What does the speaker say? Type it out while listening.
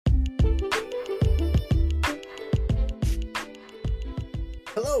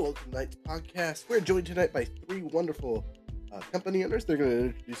Hello, welcome to tonight's podcast. We're joined tonight by three wonderful company owners. They're going to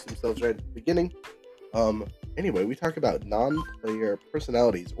introduce themselves right at the beginning. Anyway, we talk about non-player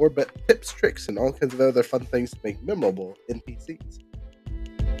personalities, or tips, tricks, and all kinds of other fun things to make memorable NPCs.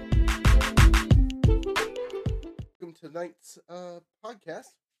 Welcome to tonight's podcast.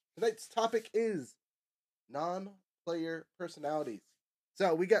 Tonight's topic is non-player personalities.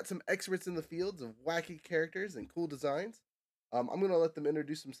 So we got some experts in the fields of wacky characters and cool designs. I'm going to let them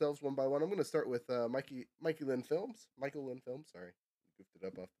introduce themselves one by one. I'm going to start with Michael Lynn Films. Sorry. Goofed it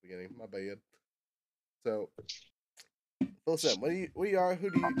up off the beginning. My bad. So, Phil Sam, what you are, who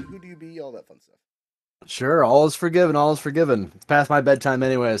do you be, all that fun stuff. Sure, all is forgiven, all is forgiven. It's past my bedtime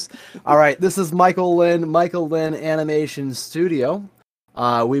anyways. All right, this is Michael Lynn Animation Studio.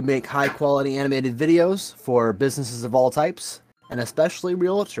 We make high-quality animated videos for businesses of all types, and especially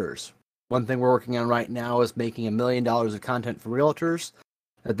realtors. One thing we're working on right now is making $1 million of content for realtors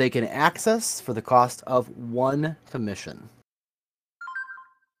that they can access for the cost of one commission.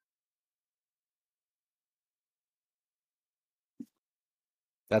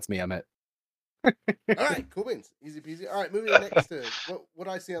 That's me, I'm it. All right, cool beans. Easy peasy. All right, moving next to what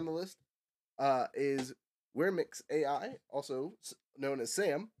I see on the list is Weirmix AI, also known as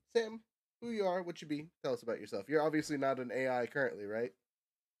Sam. Sam, who you are, what you be, tell us about yourself. You're obviously not an AI currently, right?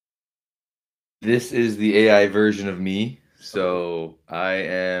 This is the AI version of me. So I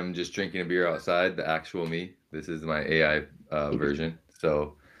am just drinking a beer outside, the actual me. This is my AI version.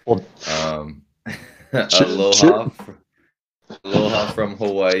 So aloha from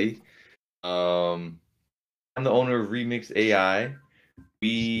Hawaii. I'm the owner of Remix AI.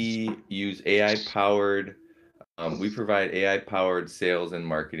 We use AI powered. We provide AI powered sales and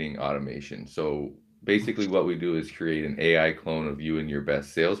marketing automation. So basically, what we do is create an AI clone of you and your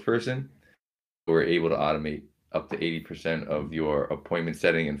best salesperson. We're able to automate up to 80% of your appointment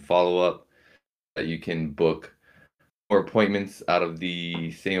setting and follow-up. That you can book more appointments out of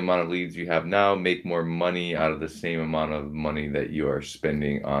the same amount of leads you have now, make more money out of the same amount of money that you are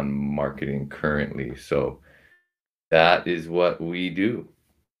spending on marketing currently. So that is what we do.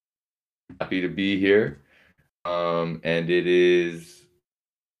 Happy to be here. And it is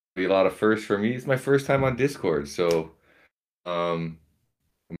be a lot of firsts for me. It's my first time on Discord, so I'm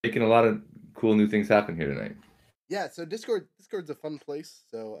making a lot of cool new things happen here tonight. Yeah, so Discord's a fun place.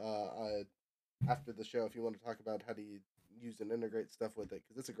 So after the show, if you want to talk about how to use and integrate stuff with it,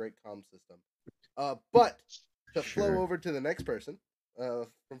 because it's a great comm system. But to flow over to the next person,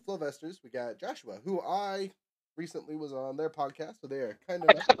 from Flowvesters, we got Joshua, who I recently was on their podcast, so they are kind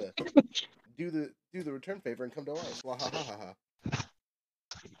enough to do the return favor and come to ours. Wahahaha.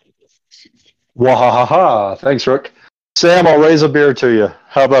 Wahahaha. Thanks, Rook. Sam, I'll raise a beer to you.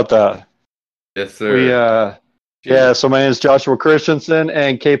 How about that? Yes, sir. So my name is Joshua Christensen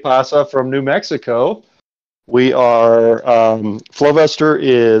and Kay Pasa from New Mexico. We are, Flowvester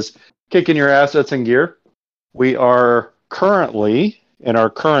is kicking your assets in gear. We are currently, in our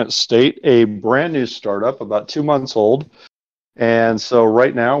current state, a brand new startup, about 2 months old. And so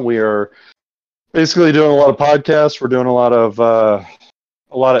right now we are basically doing a lot of podcasts. We're doing a lot of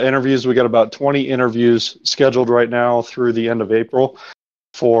interviews. We got about 20 interviews scheduled right now through the end of April.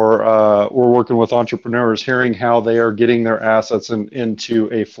 We're working with entrepreneurs, hearing how they are getting their assets into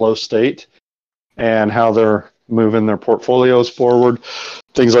a flow state and how they're moving their portfolios forward,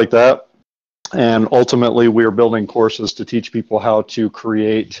 things like that. And ultimately, we are building courses to teach people how to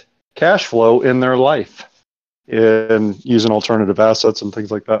create cash flow in their life and using alternative assets and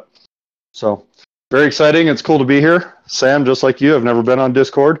things like that. So very exciting. It's cool to be here. Sam, just like you, I've never been on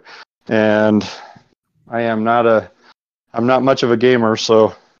Discord, and I'm not much of a gamer,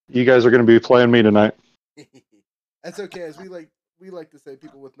 so you guys are going to be playing me tonight. That's okay. As we like to say,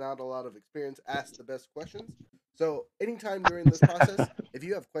 people with not a lot of experience ask the best questions. So anytime during this process, if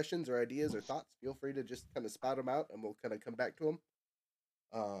you have questions or ideas or thoughts, feel free to just kind of spout them out, and we'll kind of come back to them.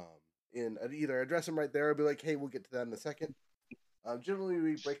 And either address them right there, or be like, "Hey, we'll get to that in a second." Generally,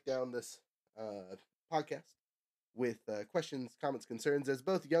 we break down this podcast with questions, comments, concerns. As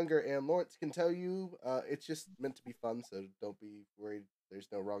both Younger and Lawrence can tell you, it's just meant to be fun, so don't be worried. There's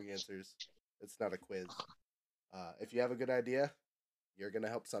no wrong answers. It's not a quiz. If you have a good idea, you're going to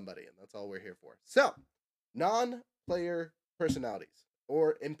help somebody, and that's all we're here for. So, non-player personalities,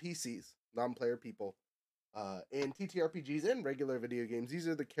 or NPCs, non-player people, in TTRPGs and regular video games, these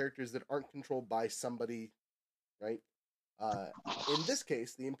are the characters that aren't controlled by somebody, right? In this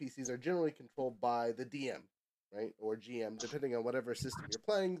case, the NPCs are generally controlled by the DM, right? Or GM, depending on whatever system you're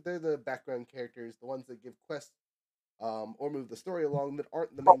playing. They're the background characters, the ones that give quests or move the story along that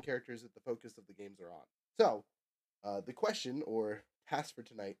aren't the main characters that the focus of the games are on. So, the question or task for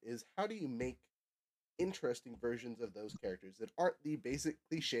tonight is how do you make interesting versions of those characters that aren't the basic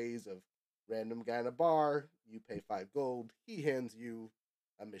cliches of random guy in a bar, you pay 5 gold, he hands you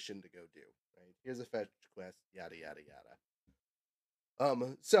a mission to go do. Right? Here's a fetch quest, yada yada yada.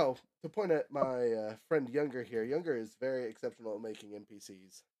 So to point at my friend Younger here, Younger is very exceptional at making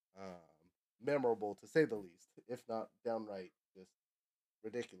NPCs memorable to say the least, if not downright just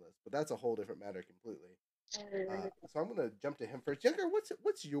ridiculous. But that's a whole different matter completely. So I'm gonna jump to him first. Younger,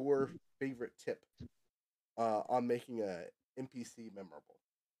 what's your favorite tip on making a NPC memorable?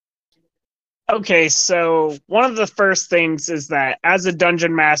 Okay, so one of the first things is that as a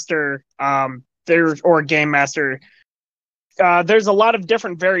dungeon master, or game master, there's a lot of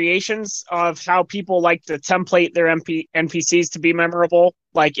different variations of how people like to template their NPCs to be memorable.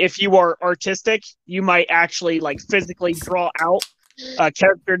 Like if you are artistic, you might actually like physically draw out a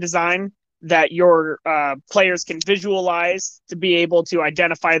character design that your players can visualize to be able to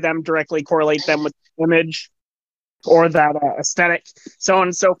identify them, directly correlate them with the image or that aesthetic, so on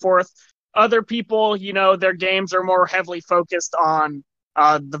and so forth. Other people, their games are more heavily focused on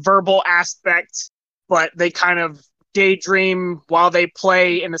the verbal aspect, but they kind of daydream while they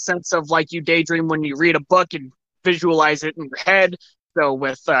play, in the sense of like you daydream when you read a book and visualize it in your head. So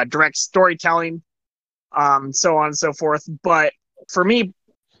with direct storytelling, so on and so forth. But for me,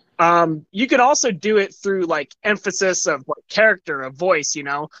 you can also do it through like emphasis of like character, of voice,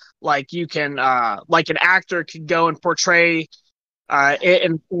 like you can, like an actor could go and portray it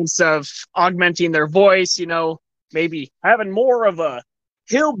in terms of augmenting their voice, maybe having more of a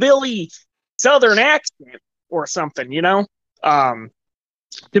hillbilly Southern accent or something, to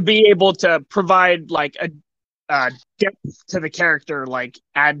be able to provide like a depth to the character, like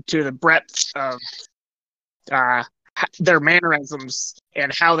add to the breadth of their mannerisms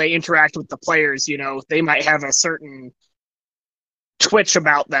and how they interact with the players. They might have a certain twitch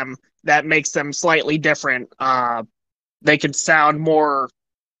about them that makes them slightly different. They could sound more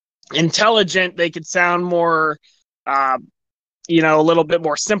intelligent. They could sound more, a little bit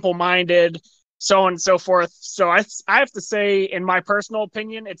more simple-minded, so on and so forth. So I have to say, in my personal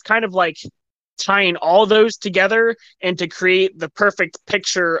opinion, it's kind of like tying all those together and to create the perfect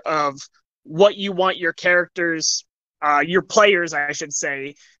picture of what you want your characters, your players, I should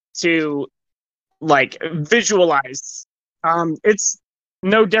say, to like visualize. It's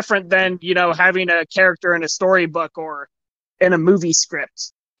no different than, having a character in a storybook or in a movie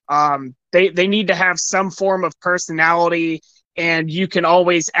script. They need to have some form of personality, and you can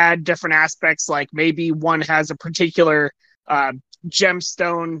always add different aspects, like maybe one has a particular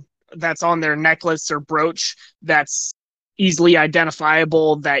gemstone that's on their necklace or brooch that's easily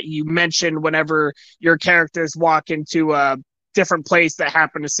identifiable, that you mention whenever your characters walk into a different place that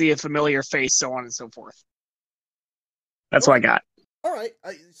happen to see a familiar face, so on and so forth. That's what I got. All right.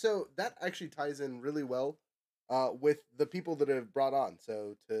 So that actually ties in really well with the people that have brought on.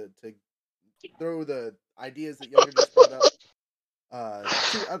 So to throw the ideas that Younger just brought up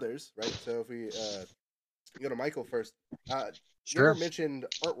to others, right? So if we go to Michael first, Sure. Younger mentioned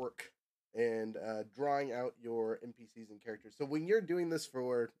artwork and drawing out your NPCs and characters. So when you're doing this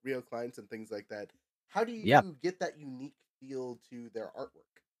for real clients and things like that, how do you get that unique feel to their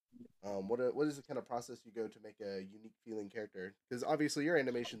artwork? What is the kind of process you go to make a unique feeling character? Because obviously your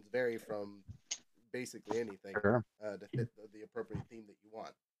animations vary from basically anything Sure. to fit the appropriate theme that you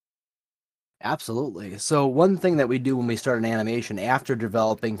want. Absolutely. So one thing that we do when we start an animation after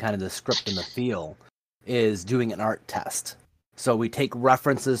developing kind of the script and the feel is doing an art test. So we take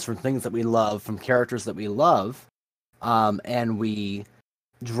references from things that we love, from characters that we love, and we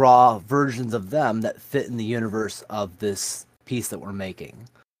draw versions of them that fit in the universe of this piece that we're making.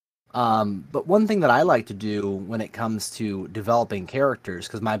 But one thing that I like to do when it comes to developing characters,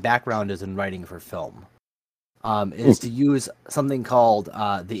 because my background is in writing for film, is to use something called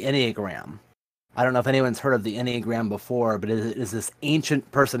the Enneagram. I don't know if anyone's heard of the Enneagram before, but it is this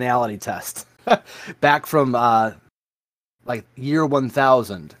ancient personality test back from like year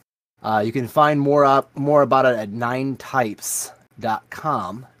 1000. You can find more about it at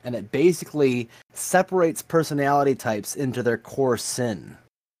 9types.com, and it basically separates personality types into their core sin.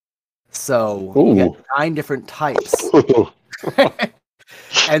 So you got 9 different types.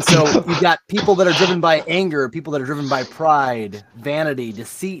 And so you've got people that are driven by anger, people that are driven by pride, vanity,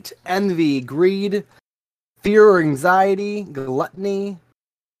 deceit, envy, greed, fear or anxiety, gluttony,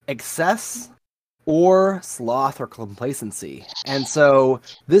 excess, or sloth or complacency. And so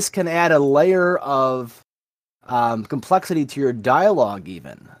this can add a layer of complexity to your dialogue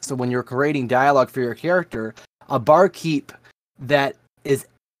even. So when you're creating dialogue for your character, a barkeep that is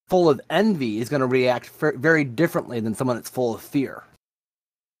full of envy is going to react very differently than someone that's full of fear.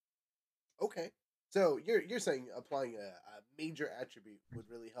 Okay. So you're saying applying a major attribute would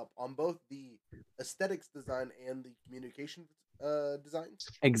really help on both the aesthetics design and the communication designs.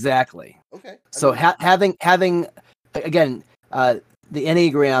 Exactly. Okay. So having again, the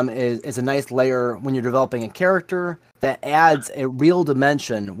Enneagram is a nice layer when you're developing a character that adds a real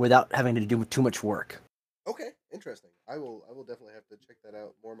dimension without having to do too much work. Okay, interesting. I will definitely have to check that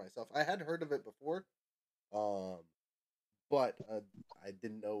out more myself. I had heard of it before, but I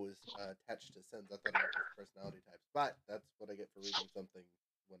didn't know it was attached to Sens. I thought it was just personality types. But that's what I get for reading something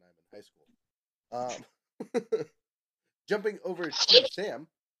when I'm in high school. Jumping over to Sam.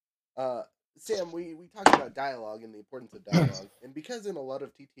 Sam, we talked about dialogue and the importance of dialogue, and because in a lot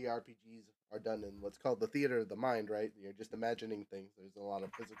of TTRPGs are done in what's called the theater of the mind, right? You're just imagining things. There's a lot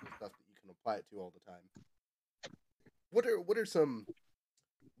of physical stuff that you can apply it to all the time. What are some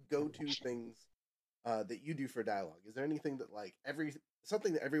go-to things that you do for dialogue? Is there anything that like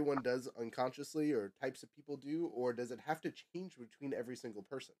something that everyone does unconsciously or types of people do, or does it have to change between every single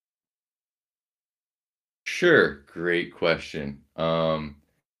person? Sure, great question.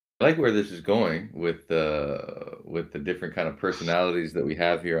 I like where this is going with the different kind of personalities that we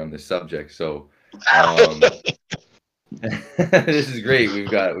have here on this subject. So, um, this is great. We've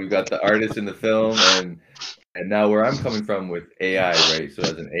got the artist in the film, and now where I'm coming from with AI, right? So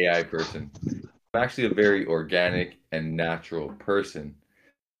as an AI person, I'm actually a very organic and natural person.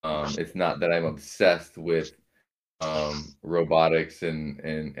 It's not that I'm obsessed with robotics and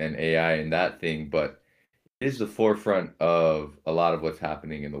AI and that thing, but it is the forefront of a lot of what's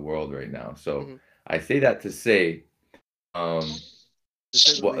happening in the world right now. So Mm-hmm. I say that to say, um, To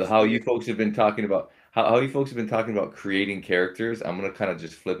say the least, how you folks have been talking about how you folks have been talking about creating characters. I'm gonna kind of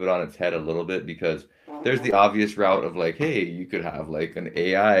just flip it on its head a little bit because there's the obvious route of like, hey, you could have like an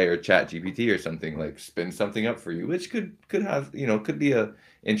AI or Chat GPT or something like spin something up for you, which could have could be a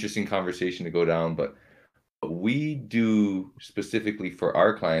interesting conversation to go down. But what we do specifically for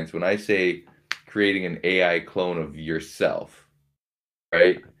our clients, when I say creating an AI clone of yourself,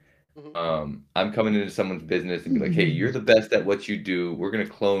 right? mm-hmm. I'm coming into someone's business and be like, hey, you're the best at what you do. We're gonna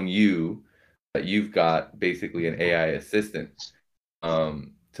clone you, but you've got basically an AI assistant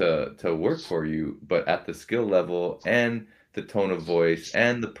to work for you, but at the skill level and the tone of voice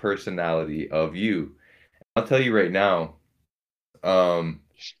and the personality of you. I'll tell you right now, um,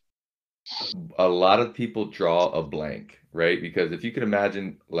 a lot of people draw a blank, right? Because if you could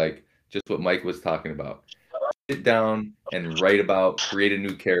imagine like just what Mike was talking about, sit down and write about create a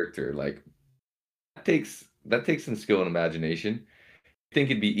new character, like that takes some skill and imagination. I think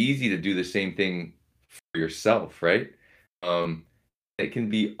it'd be easy to do the same thing for yourself, right? Um, it can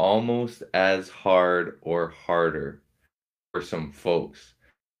be almost as hard or harder for some folks.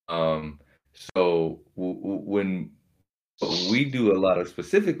 Um, so when what we do a lot of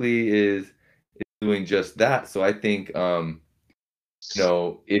specifically is doing just that. So I think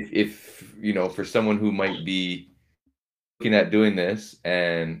if for someone who might be looking at doing this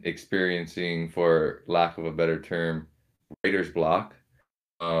and experiencing, for lack of a better term, writer's block,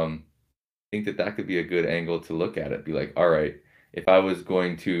 think that that could be a good angle to look at it. Be like, all right, if I was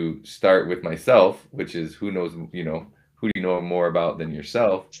going to start with myself, which is who knows, who do you know more about than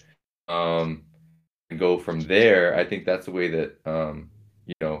yourself, and go from there. I think that's the way that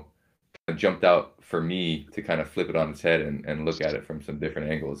you know jumped out for me to kind of flip it on its head and look at it from some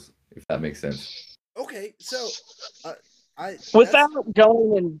different angles, if that makes sense. Okay, so I Without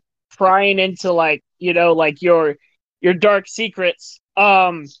going and prying into like like your dark secrets,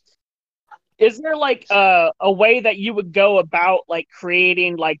 is there like a way that you would go about like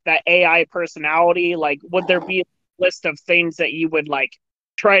creating like that AI personality? Like, would there be a list of things that you would like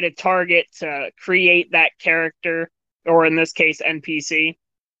try to target to create that character, or in this case, NPC?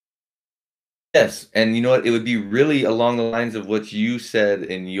 Yes, and you know what? It would be really along the lines of what you said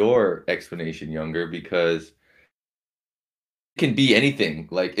in your explanation, Younger, because it can be anything.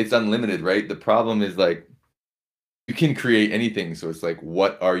 Like it's unlimited, right? The problem is like you can create anything. So it's like,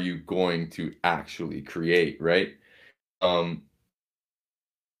 what are you going to actually create, right? Um,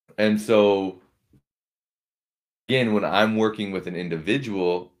 and so again, when I'm working with an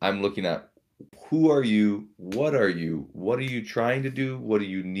individual, I'm looking at who are you, what are you trying to do, what do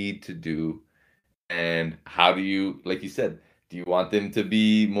you need to do, and how do you, like you said, do you want them to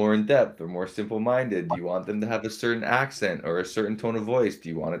be more in depth or more simple minded? Do you want them to have a certain accent or a certain tone of voice? Do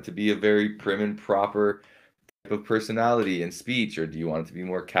you want it to be a very prim and proper type of personality and speech, or do you want it to be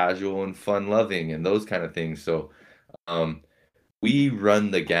more casual and fun loving and those kind of things? So, um, we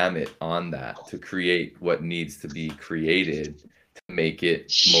run the gamut on that to create what needs to be created to make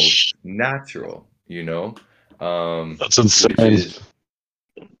it most natural, That's which insane. is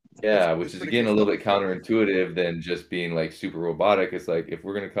Yeah, It's which is pretty again a cool little stuff. bit counterintuitive than just being like super robotic. It's like if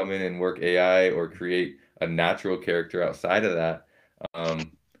we're gonna come in and work AI or create a natural character outside of that, you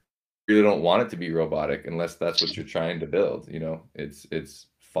really don't want it to be robotic unless that's what you're trying to build. You know, it's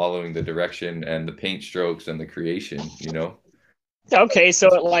following the direction and the paint strokes and the creation. You know. Okay, so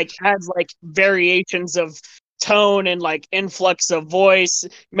it like adds like variations of tone and like influx of voice.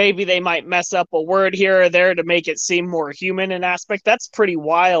 Maybe they might mess up a word here or there to make it seem more human in aspect. That's pretty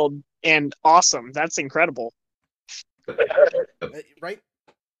wild and awesome. That's incredible. Right?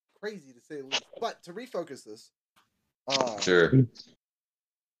 Crazy to say the least. But to refocus this, Sure.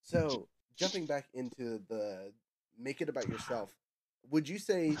 so jumping back into the make it about yourself, would you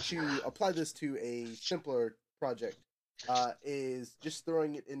say to apply this to a simpler project is just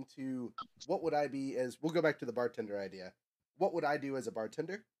throwing it into what would I be as we'll go back to the bartender idea. What would I do as a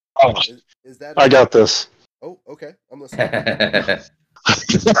bartender? Oh, Is that I got this. Oh, okay. I'm listening.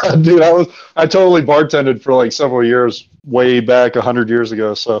 Dude, I totally bartended for like several years, way back 100 years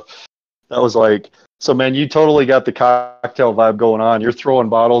ago. So that was like, so man, you totally got the cocktail vibe going on. You're throwing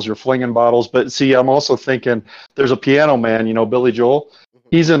bottles, you're flinging bottles. But see, I'm also thinking there's a piano man, you know, Billy Joel.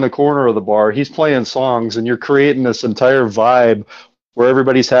 He's in the corner of the bar. He's playing songs, and you're creating this entire vibe where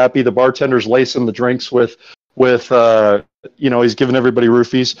everybody's happy. The bartender's lacing the drinks with you know, he's giving everybody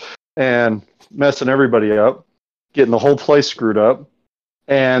roofies and messing everybody up, getting the whole place screwed up.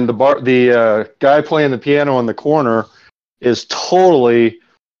 And the guy playing the piano in the corner is totally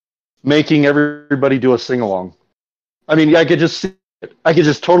making everybody do a sing along. I mean, I could just see it. I could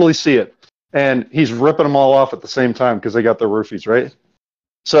just totally see it. And he's ripping them all off at the same time because they got their roofies, right?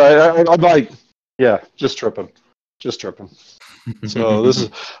 So I'm like, yeah, just tripping. So this is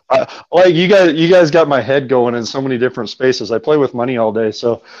like you guys got my head going in so many different spaces. I play with money all day,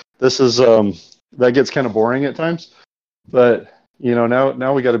 so this is that gets kind of boring at times. But you know,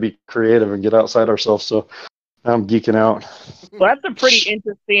 now we got to be creative and get outside ourselves. So I'm geeking out. Well, that's a pretty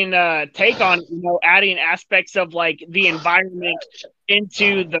interesting take on, you know, adding aspects of like the environment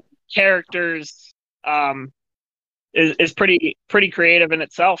into the characters. Is pretty creative in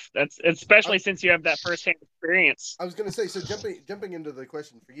itself. That's especially since you have that firsthand experience. I was gonna say, so jumping into the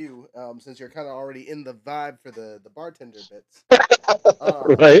question for you, since you're kind of already in the vibe for the bartender bits,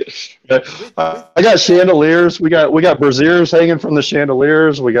 Right. I got chandeliers. We got braziers hanging from the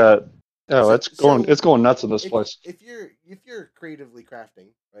chandeliers. We got it's going nuts in this place. If you're creatively crafting,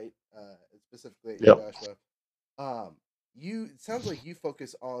 right? Specifically at Yep. Joshua, it sounds like you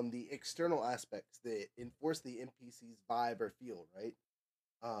focus on the external aspects that enforce the NPC's vibe or feel, right?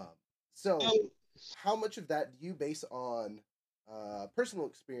 So how much of that do you base on personal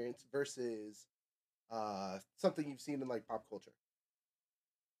experience versus something you've seen in like pop culture?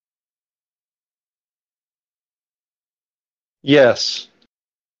 Yes,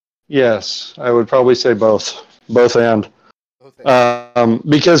 I would probably say both and.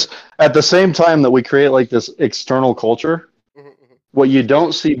 Because at the same time that we create like this external culture, what you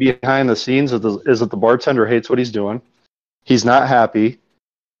don't see behind the scenes is that the bartender hates what he's doing. He's not happy.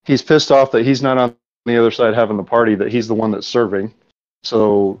 He's pissed off that he's not on the other side having the party, that he's the one that's serving.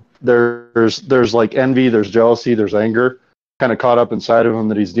 So there's like envy, there's jealousy, there's anger kind of caught up inside of him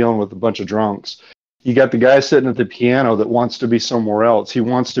that he's dealing with a bunch of drunks. You got the guy sitting at the piano that wants to be somewhere else. He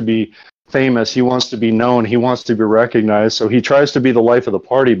wants to be famous. He wants to be known. He wants to be recognized. So he tries to be the life of the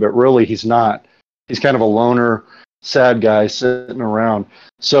party, but really he's not. He's kind of a loner, sad guy sitting around.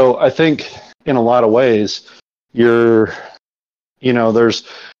 So I think in a lot of ways, there's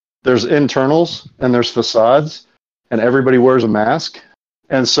internals and there's facades, and everybody wears a mask.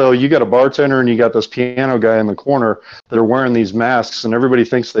 And so you got a bartender and you got this piano guy in the corner that are wearing these masks, and everybody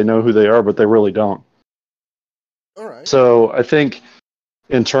thinks they know who they are, but they really don't. All right. So I think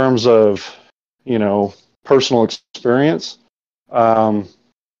in terms of, personal experience, I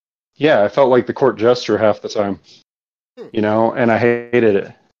felt like the court jester half the time, and I hated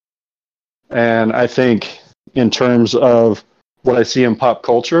it. And I think in terms of what I see in pop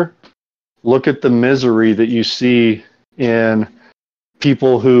culture, look at the misery that you see in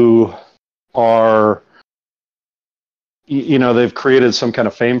people who are, they've created some kind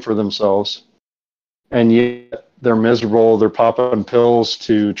of fame for themselves, and yet they're miserable. They're popping pills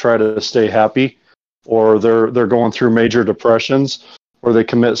to try to stay happy, or they're going through major depressions, or they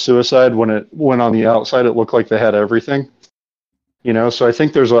commit suicide when on the outside it looked like they had everything. So I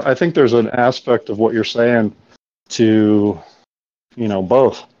think there's an aspect of what you're saying to,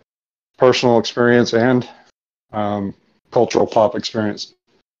 both personal experience and cultural pop experience.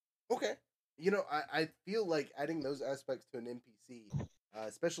 Okay. I feel like adding those aspects to an NPC,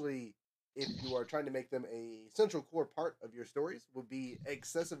 especially if you are trying to make them a central core part of your stories, will be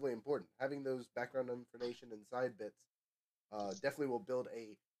excessively important. Having those background information and side bits definitely will build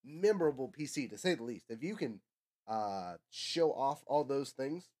a memorable PC, to say the least. If you can show off all those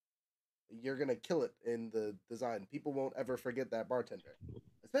things, you're gonna kill it in the design. People won't ever forget that bartender,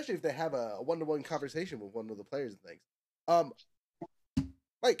 especially if they have a one-to-one conversation with one of the players and things.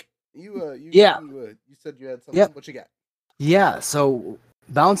 Mike, you said you had something. Yep. What you got? Yeah, so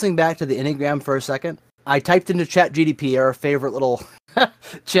bouncing back to the Enneagram for a second, I typed into ChatGPT, our favorite little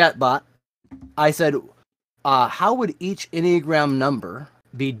chat bot. I said, how would each Enneagram number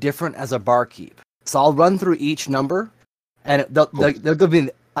be different as a barkeep? So I'll run through each number, and they'll give me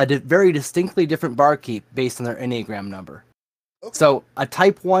a very distinctly different barkeep based on their Enneagram number. Okay. So a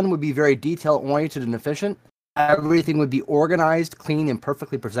type 1 would be very detail-oriented and efficient. Everything would be organized, clean, and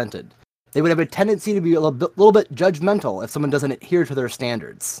perfectly presented. They would have a tendency to be a little bit judgmental if someone doesn't adhere to their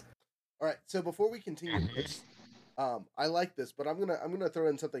standards. All right. So before we continue this, I like this, but I'm gonna throw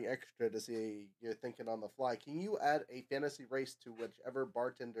in something extra to see you're thinking on the fly. Can you add a fantasy race to whichever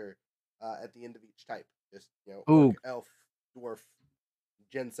bartender at the end of each type? Just orc, elf, dwarf,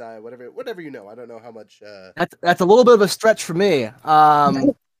 Gensai, whatever you know. I don't know how much. That's a little bit of a stretch for me.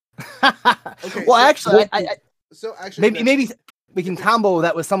 Okay. Well, actually, maybe we can combo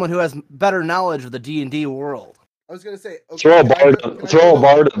that with someone who has better knowledge of the D&D world. I was gonna say, okay, Throw a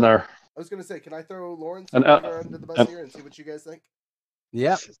bard in there. I was gonna say, can I throw Lawrence And, under the bus here and see what you guys think?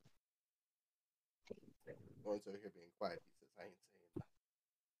 Yep. Lawrence over here being quiet.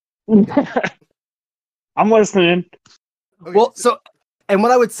 He says, I ain't saying. I'm listening. Okay, Well, so and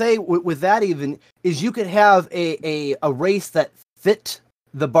what I would say with that even is you could have a race that fit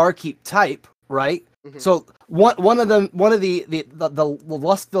the barkeep type, right? Mhm. So one of the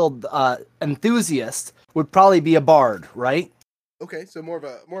lust-filled enthusiast would probably be a bard, right? Okay, so more of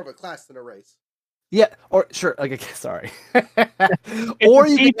a class than a race. Yeah, or sure. Okay, sorry. Or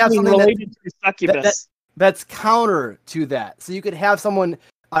you could have something related to succubus. that's counter to that. So you could have someone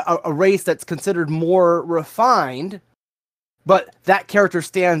a race that's considered more refined, but that character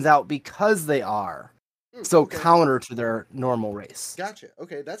stands out because they are so Okay. counter to their normal race. Gotcha.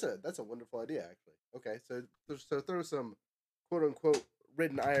 Okay, that's a wonderful idea actually. Okay, so throw some quote unquote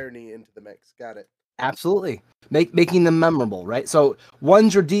written irony into the mix. Got it. Absolutely, making them memorable, right? So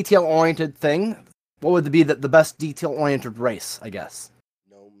one's your detail oriented thing. What would be the best detail oriented race? I guess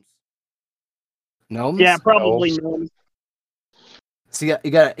Gnomes. gnomes. Yeah, probably gnomes. So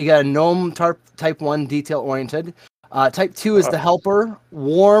you got a gnome type 1 detail oriented. Type 2 is the helper,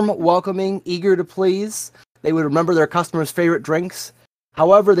 warm, welcoming, eager to please. They would remember their customers' favorite drinks.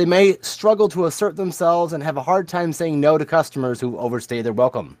 However, they may struggle to assert themselves and have a hard time saying no to customers who overstay their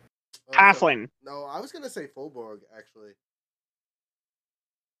welcome. Halfling. No, I was gonna say Fulborg actually.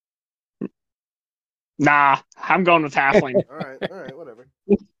 Nah, I'm going with halfling. All right, whatever.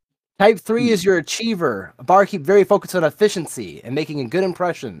 Type 3 is your achiever, a barkeep very focused on efficiency and making a good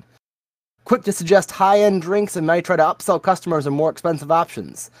impression. Quick to suggest high-end drinks and might try to upsell customers on more expensive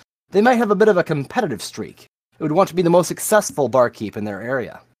options. They might have a bit of a competitive streak. They would want to be the most successful barkeep in their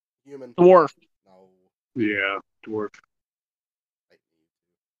area. Human. Dwarf. No. Yeah, dwarf.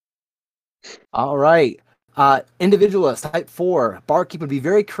 All right. Individualist, type 4. Barkeep would be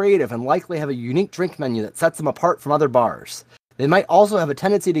very creative and likely have a unique drink menu that sets them apart from other bars. They might also have a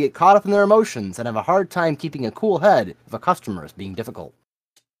tendency to get caught up in their emotions and have a hard time keeping a cool head if a customer is being difficult.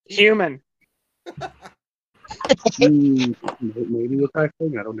 Human. Maybe a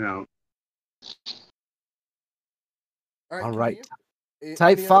typing. I don't know. All right. continue.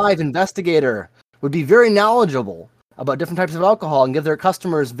 Type Any 5, other- investigator, would be very knowledgeable about different types of alcohol and give their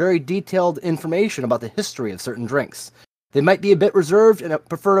customers very detailed information about the history of certain drinks. They might be a bit reserved and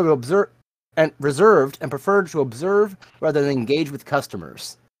prefer to observe rather than engage with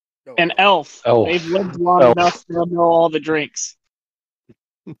customers. No, An elf. Elf. They've lived long Elf. enough to know all the drinks.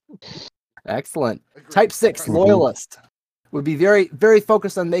 Excellent. agreed. Type 6, Right. loyalist, would be very, very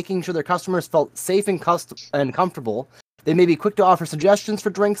focused on making sure their customers felt safe and comfortable. They may be quick to offer suggestions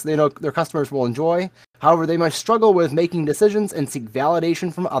for drinks they know their customers will enjoy. However, they might struggle with making decisions and seek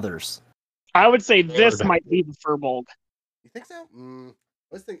validation from others. I would say this Lord. might be the Furbolg. You think so? I'm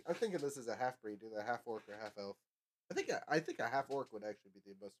thinking this is a half breed, either half orc or half elf. I think a half orc would actually be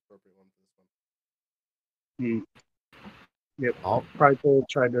the most appropriate one for this one. Yep. Oh. Probably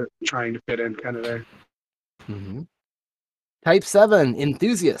trying to fit in kind of there. Mm-hmm. Type 7,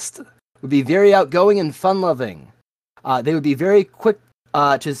 enthusiast, would be very outgoing and fun-loving. They would be very quick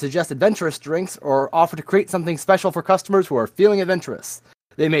to suggest adventurous drinks or offer to create something special for customers who are feeling adventurous.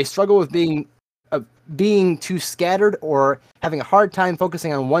 They may struggle with being too scattered or having a hard time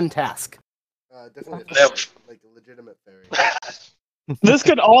focusing on one task. Definitely a fairy, like a legitimate fairy. This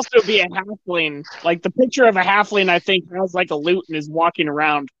could also be a halfling. Like the picture of a halfling, I think, has like a lute and is walking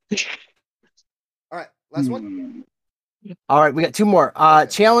around. All right, last one. All right, we got two more.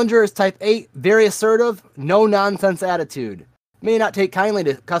 Challenger is type 8, very assertive, no nonsense attitude. May not take kindly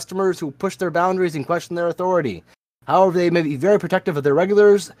to customers who push their boundaries and question their authority. However, they may be very protective of their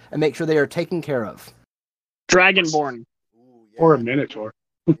regulars and make sure they are taken care of. Dragonborn. Ooh, Or a Minotaur.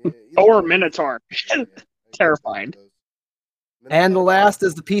 Yeah, either Or one of those. Minotaur. Yeah. Terrifying. And the Minotaur. last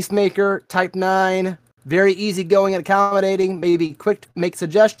is the Peacemaker, type 9, very easygoing and accommodating, may be quick to make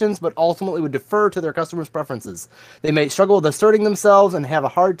suggestions, but ultimately would defer to their customers' preferences. They may struggle with asserting themselves and have a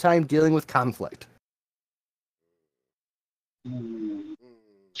hard time dealing with conflict. Mm.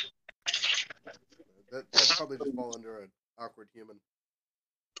 That'd probably just fall under an awkward human.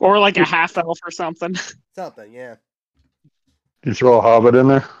 Or like a half elf or something. Something, yeah. You throw a hobbit in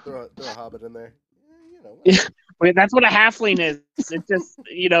there. Throw a hobbit in there. You know. Yeah. Wait, that's what a halfling is. It's just,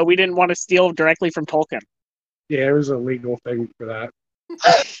 we didn't want to steal directly from Tolkien. Yeah, there's a legal thing for that.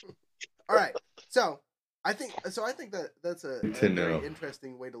 All right. So I think that that's a Good to very know.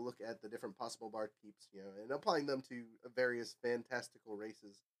 interesting way to look at the different possible barkeeps, and applying them to various fantastical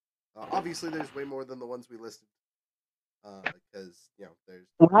races. Obviously, there's way more than the ones we listed, because there's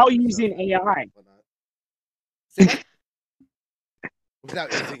While using AI. whatnot. Say that?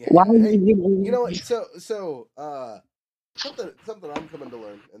 Without using AI. While Hey, using you know what? So something I'm coming to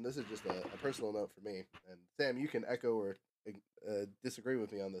learn, and this is just a personal note for me. And Sam, you can echo or disagree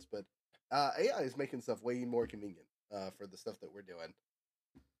with me on this, but AI is making stuff way more convenient for the stuff that we're doing.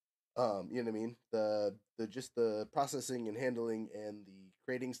 You know what I mean? The just the processing and handling and the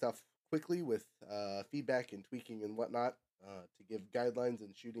creating stuff quickly with feedback and tweaking and whatnot to give guidelines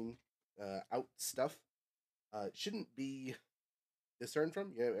and shooting out stuff shouldn't be discerned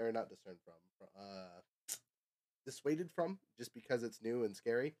from, or not discerned from, dissuaded from, just because it's new and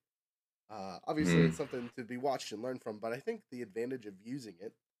scary. Obviously, it's something to be watched and learned from, but I think the advantage of using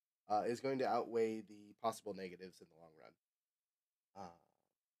it is going to outweigh the possible negatives in the long run.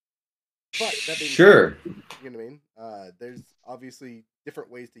 But that being Sure. said, you know what I mean? There's obviously different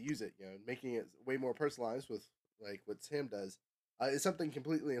ways to use it. Making it way more personalized with like what Sam does is something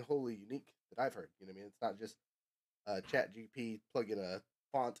completely and wholly unique that I've heard. You know what I mean? It's not just ChatGPT plug in a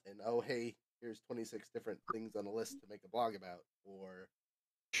font and hey, here's 26 different things on a list to make a blog about, or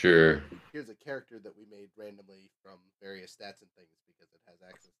Sure. here's a character that we made randomly from various stats and things because it has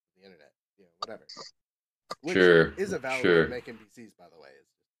access to the internet. Whatever. Which Sure. is a valid Sure. way to make NPCs, by the way. Is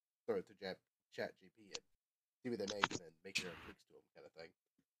just throw it to ChatGPT and see what they make and then make your own tweaks to them, kind of thing.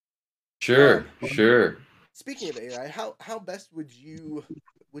 Sure. Sure. Speaking of AI, how best would you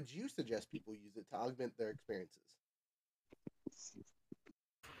suggest people use it to augment their experiences?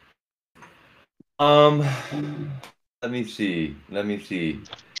 Let me see.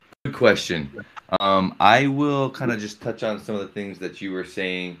 Good question. I will kind of just touch on some of the things that you were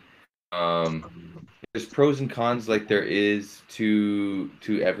saying. There's pros and cons like there is to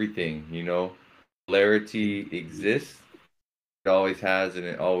everything, Polarity exists. It always has and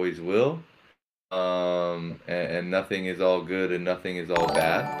it always will. And nothing is all good and nothing is all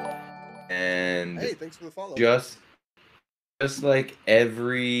bad. And Hey, thanks for the follow. just like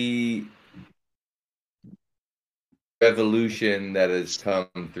every revolution that has come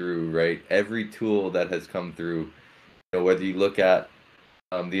through, right? Every tool that has come through, whether you look at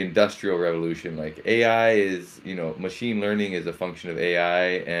the Industrial Revolution, like AI is, machine learning is a function of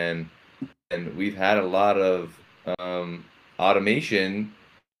AI, and we've had a lot of automation,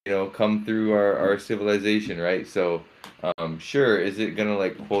 come through our civilization, right? So, sure, is it gonna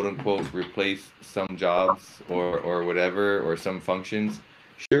like quote unquote replace some jobs or whatever or some functions?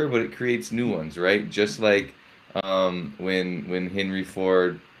 Sure, but it creates new ones, right? Just like when Henry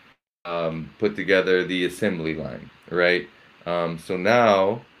Ford put together the assembly line, right? So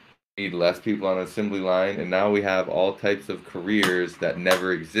now we need less people on an assembly line, and now we have all types of careers that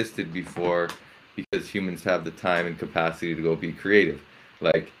never existed before because humans have the time and capacity to go be creative.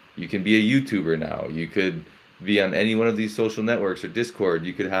 Like you can be a YouTuber now. You could be on any one of these social networks or Discord.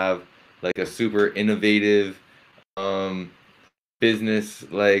 You could have like a super innovative business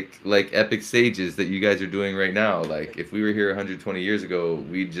like Epic Sages that you guys are doing right now. Like if we were here 120 years ago,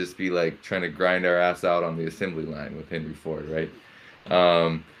 we'd just be like trying to grind our ass out on the assembly line with Henry Ford, right?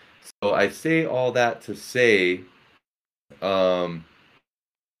 So I say all that to say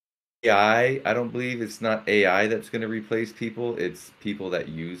AI, I don't believe it's not AI that's going to replace people. It's people that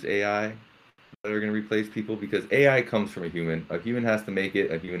use AI that are going to replace people, because AI comes from a human. A human has to make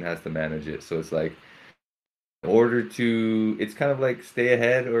it, a human has to manage it. So it's like in order to, it's kind of like stay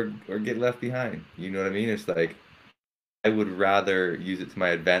ahead or get left behind. You know what I mean? It's like I would rather use it to my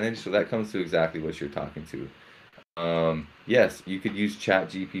advantage. So that comes to exactly what you're talking to. Yes, you could use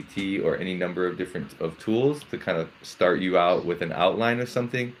ChatGPT or any number of different of tools to kind of start you out with an outline of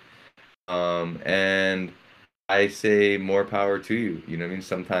something. And I say more power to you. You know what I mean?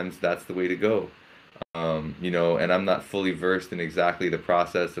 Sometimes that's the way to go. And I'm not fully versed in exactly the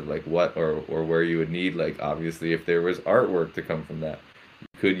process of like what or where you would need, like obviously if there was artwork to come from that, you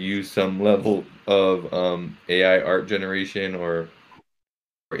could use some level of AI art generation or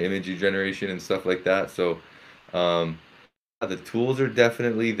image generation and stuff like that. So um, the tools are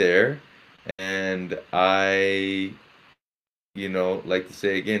definitely there, and I, like to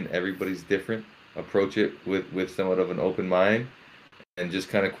say again, everybody's different. Approach it with somewhat of an open mind, and just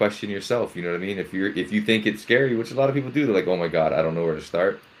kind of question yourself. You know what I mean? If you think it's scary, which a lot of people do, they're like, oh my god, I don't know where to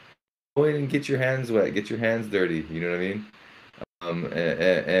start. Go in and get your hands wet, get your hands dirty. You know what I mean?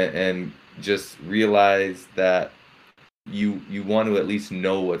 And just realize that you want to at least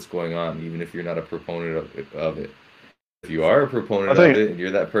know what's going on, even if you're not a proponent of it. If you are a proponent of it and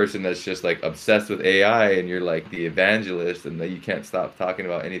you're that person that's just like obsessed with AI and you're like the evangelist and that you can't stop talking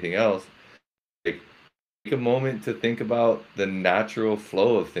about anything else, like take a moment to think about the natural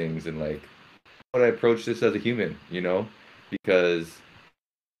flow of things and like how would I approach this as a human, because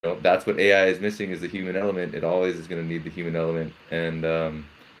that's what AI is missing, is the human element. It always is going to need the human element, and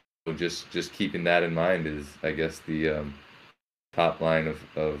so just keeping that in mind is, I guess, the top line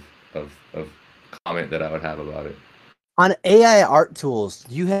of comment that I would have about it. On AI art tools,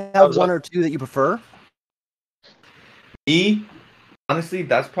 do you have one or two that you prefer? Me, honestly,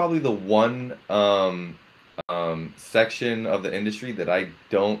 that's probably the one section of the industry that I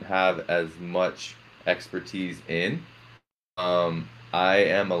don't have as much expertise in. I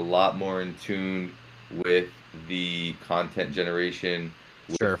am a lot more in tune with the content generation,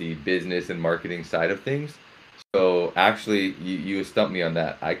 with the business and marketing side of things. So actually, you stumped me on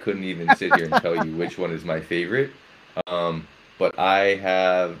that. I couldn't even sit here and tell you which one is my favorite. But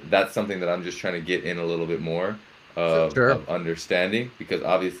that's something that I'm just trying to get in a little bit more of understanding, because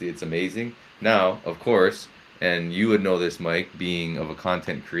obviously it's amazing. Now, of course, and you would know this, Mike, being of a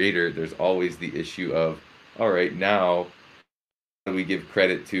content creator, there's always the issue of, all right, now how do we give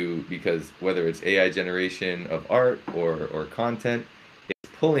credit to, because whether it's AI generation of art or content,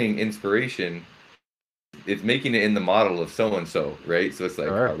 it's pulling inspiration, it's making it in the model of so and so, right? So it's like,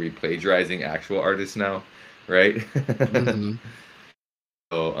 are we plagiarizing actual artists now, right? Mm-hmm.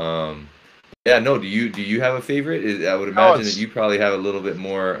 So yeah, no, do you have a favorite? I would imagine that you probably have a little bit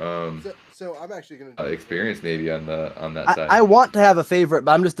more so I'm actually going to experience maybe on that side. I want to have a favorite,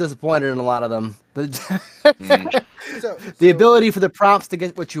 but I'm just disappointed in a lot of them. So the ability for the prompts to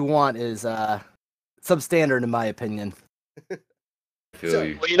get what you want is substandard in my opinion. I feel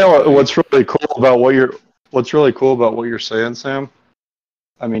you. Well, you know what's really cool about what you're saying, Sam?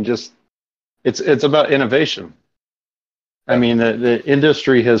 I mean, just it's about innovation. I mean, the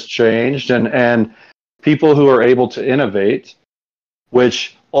industry has changed, and people who are able to innovate,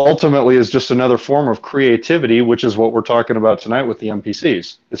 which ultimately is just another form of creativity, which is what we're talking about tonight with the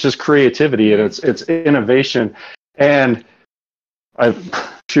NPCs. It's just creativity and it's innovation. And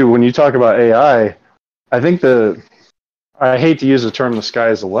when you talk about AI, I think I hate to use the term "the sky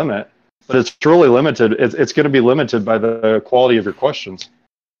is the limit," but it's really limited. It's going to be limited by the quality of your questions.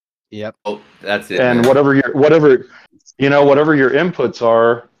 Yep. Oh, that's it. And man. whatever your inputs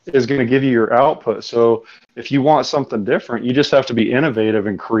are is going to give you your output. So if you want something different, you just have to be innovative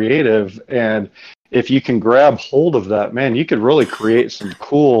and creative. And if you can grab hold of that, man, you could really create some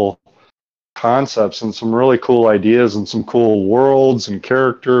cool concepts and some really cool ideas and some cool worlds and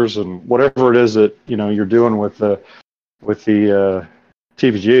characters and whatever it is that you're doing with the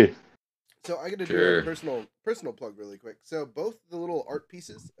TPG. So I'm gonna do a personal plug really quick. So both the little art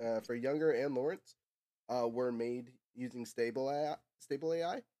pieces for Younger and Lawrence were made using Stable AI.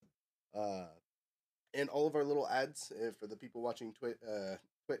 And all of our little ads for the people watching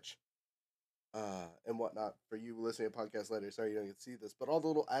Twitch and whatnot, for you listening to podcasts later, sorry you don't get to see this, but all the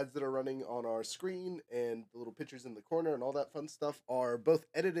little ads that are running on our screen and the little pictures in the corner and all that fun stuff are both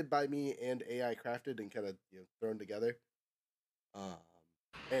edited by me and AI crafted and kind of thrown together.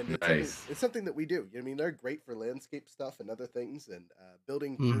 And it's something that we do. I mean, they're great for landscape stuff and other things, and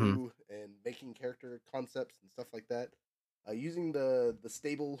building through and making character concepts and stuff like that. Using the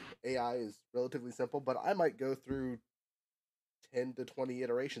Stable AI is relatively simple, but I might go through 10 to 20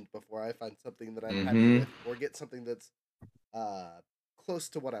 iterations before I find something that I'm happy with or get something that's close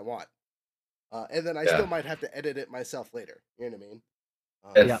to what I want. And then I still might have to edit it myself later. You know what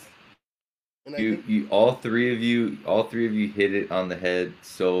I mean? Yes. And I think all three of you hit it on the head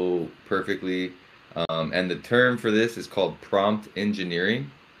so perfectly. And the term for this is called prompt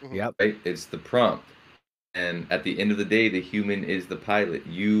engineering. Yep. Right? It's the prompt. And at the end of the day, the human is the pilot.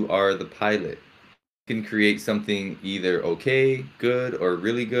 You are the pilot. You can create something either okay, good, or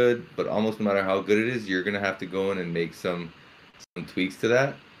really good, but almost no matter how good it is, you're gonna have to go in and make some tweaks to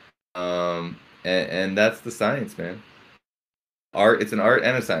that. And that's the science, man. It's an art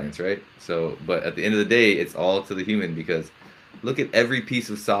and a science, right? So, but at the end of the day, it's all to the human, because look at every piece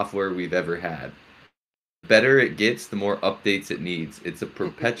of software we've ever had. The better it gets, the more updates it needs. It's a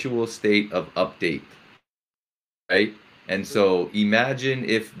perpetual state of update, right? And so imagine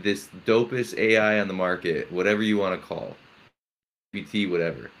if this dopest AI on the market, whatever you want to call, GPT,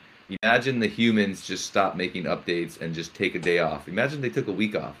 whatever, imagine the humans just stop making updates and just take a day off. Imagine they took a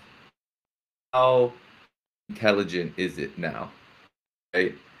week off. How intelligent is it now?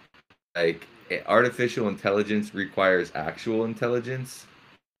 Right? Like, artificial intelligence requires actual intelligence,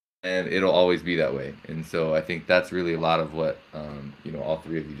 and it'll always be that way. And so I think that's really a lot of what all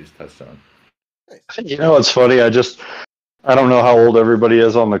three of you just touched on. You know, it's funny. I don't know how old everybody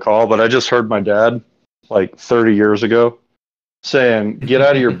is on the call, but I just heard my dad like 30 years ago saying, "Get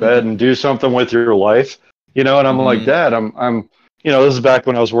out of your bed and do something with your life." And I'm like, "Dad, I'm this is back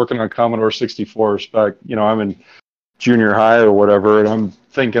when I was working on Commodore 64s. Back, I'm in junior high or whatever, and I'm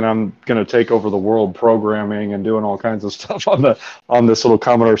thinking I'm going to take over the world programming and doing all kinds of stuff on this little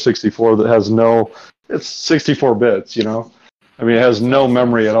Commodore 64 that has it's 64 bits, I mean, it has no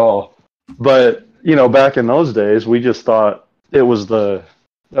memory at all. But, back in those days, we just thought that was the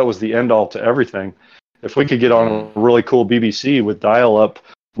end all to everything. If we could get on a really cool BBC with dial-up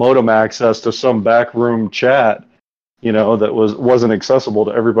modem access to some backroom chat, that wasn't accessible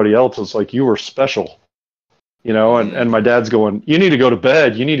to everybody else, it's like you were special. And my dad's going, "You need to go to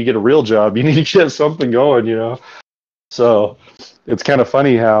bed. You need to get a real job. You need to get something going, So it's kind of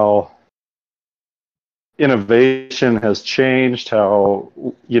funny how innovation has changed, how,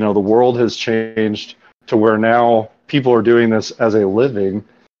 the world has changed to where now people are doing this as a living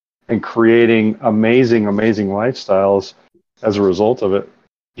and creating amazing, amazing lifestyles as a result of it.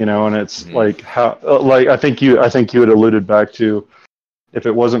 And it's like how, I think you had alluded back to, if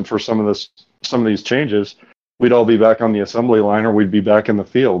it wasn't for some of these changes, we'd all be back on the assembly line, or we'd be back in the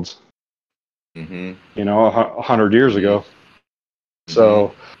fields, 100 years ago.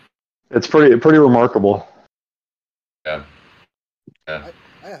 So it's pretty remarkable. Yeah. I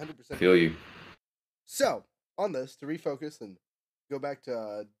 100% feel you. So, on this, to refocus and go back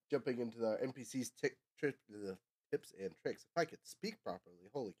to jumping into the NPC's tips and tricks. If I could speak properly,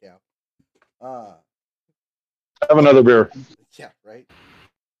 holy cow. Have another beer. Yeah, right.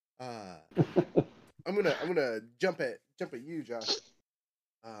 I'm gonna jump at you, Josh.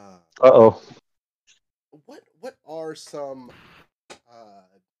 Uh-oh. What are some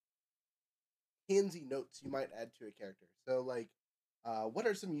handsy notes you might add to a character? So, like, what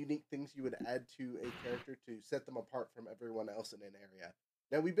are some unique things you would add to a character to set them apart from everyone else in an area?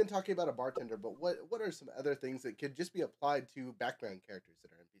 Now, we've been talking about a bartender, but what are some other things that could just be applied to background characters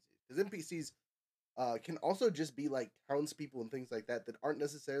that are NPCs? Because NPCs can also just be like townspeople and things like that aren't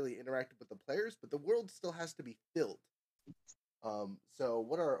necessarily interactive with the players, but the world still has to be filled. So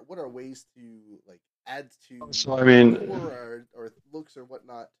what are ways to like add to or looks or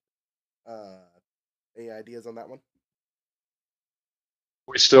whatnot? Any ideas on that one?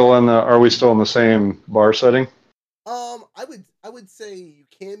 Are we still in the same bar setting? I would say you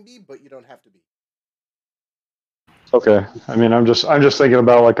can be, but you don't have to be. Okay. I mean, I'm just thinking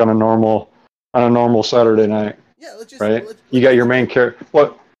about like on a normal Saturday night. Yeah, let's just right. You got your main character.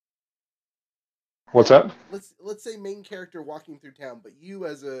 What's that? Let's say main character walking through town, but you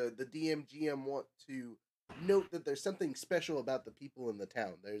as the DM GM want to note that there's something special about the people in the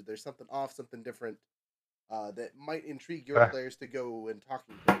town. There's something off, something different that might intrigue your players to go and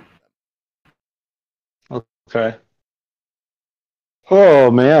talking to them. Okay.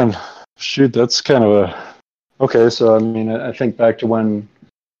 Oh man, shoot, that's kind of a okay. So I mean, I think back to when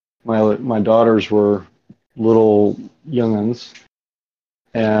my daughters were little youngins,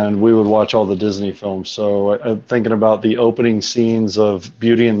 and we would watch all the Disney films. So I'm thinking about the opening scenes of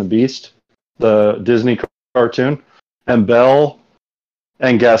Beauty and the Beast, the Disney cartoon, and Belle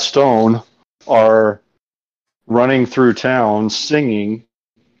and Gaston are running through town singing,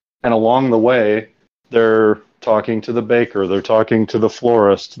 and along the way they're talking to the baker, they're talking to the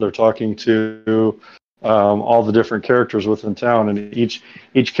florist, they're talking to all the different characters within town, and each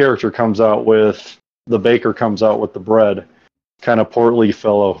character comes out with, the baker comes out with the bread, kind of portly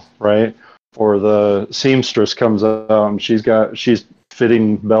fellow, right? Or the seamstress comes out and she's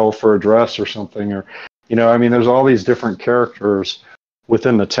fitting bell for a dress or something, or I mean, there's all these different characters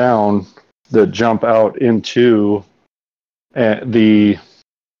within the town that jump out into have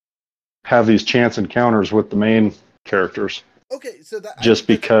these chance encounters with the main characters. Okay, so that just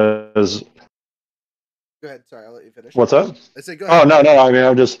because. Go ahead. Sorry, I'll let you finish. What's that? I said go ahead. Oh no. I mean,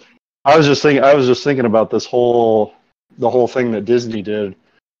 I was just thinking about the whole thing that Disney did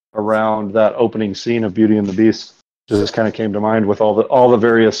around that opening scene of Beauty and the Beast. Just kind of came to mind with all the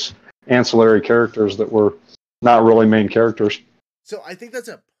various ancillary characters that were not really main characters. So I think that's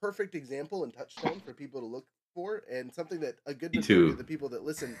a perfect example and touchstone for people to look for, and something that a good Me majority too. of the people that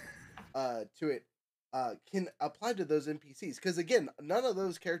listen to it can apply to those NPCs. Because again, none of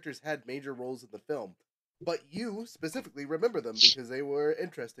those characters had major roles in the film, but you specifically remember them because they were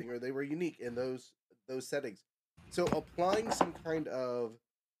interesting or they were unique in those settings. So applying some kind of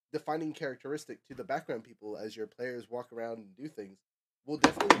defining characteristic to the background people as your players walk around and do things will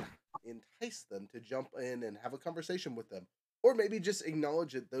definitely entice them to jump in and have a conversation with them. Or maybe just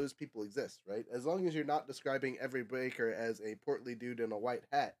acknowledge that those people exist, right? As long as you're not describing every baker as a portly dude in a white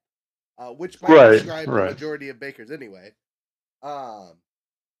hat, which might describe the majority of bakers anyway. I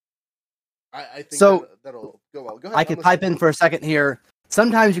think So- that'll go well. Go ahead. I can pipe in for a second here.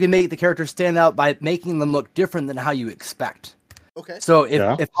 Sometimes you can make the characters stand out by making them look different than how you expect. Okay. So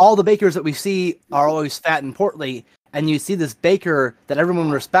if all the bakers that we see are always fat and portly, and you see this baker that everyone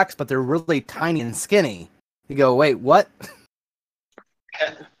respects, but they're really tiny and skinny, you go, wait, what?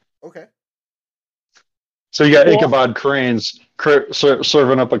 Okay. So you got Ichabod Cranes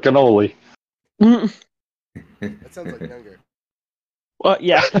serving up a cannoli. That sounds like younger. Well,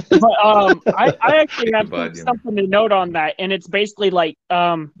 yeah, but I actually have something to note on that, and it's basically like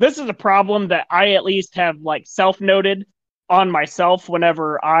this is a problem that I at least have like self-noted on myself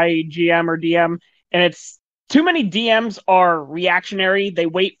whenever I GM or DM, and it's too many DMs are reactionary. They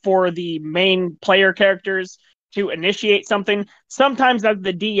wait for the main player characters to initiate something. Sometimes as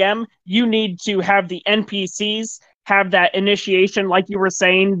the DM, you need to have the NPCs have that initiation. Like you were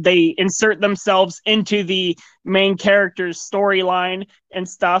saying, they insert themselves into the main character's storyline and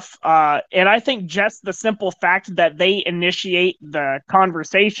stuff. And I think just the simple fact that they initiate the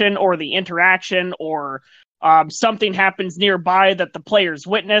conversation or the interaction or something happens nearby that the players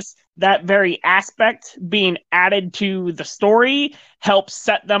witness, that very aspect being added to the story helps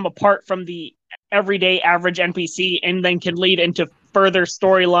set them apart from the everyday average NPC, and then can lead into further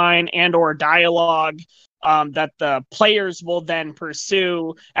storyline and or dialogue that the players will then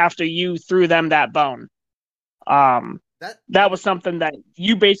pursue after you threw them that bone. That was something that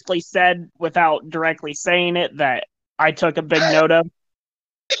you basically said without directly saying it that I took a big note of.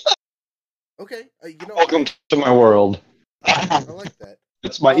 Okay, welcome to my world. I like that.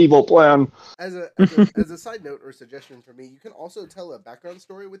 It's my evil plan. As a side note or suggestion for me, you can also tell a background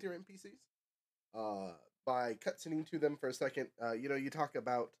story with your NPCs by cutscening to them for a second. You talk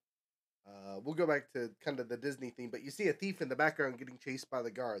about. We'll go back to kind of the Disney theme, but you see a thief in the background getting chased by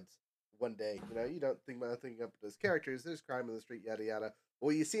the guards one day. You don't think about thinking up his characters. There's crime in the street, yada yada.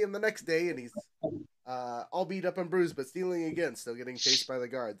 Well, you see him the next day, and he's all beat up and bruised, but stealing again, still getting chased by the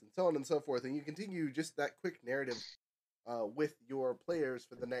guards, and so on and so forth. And you continue just that quick narrative with your players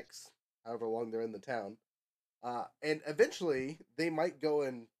for the next however long they're in the town, and eventually they might go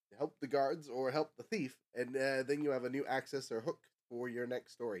and help the guards or help the thief, and then you have a new access or hook for your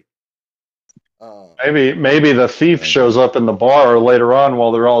next story. Maybe the thief shows up in the bar later on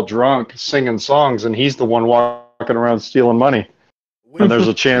while they're all drunk singing songs, and he's the one walking around stealing money. And there's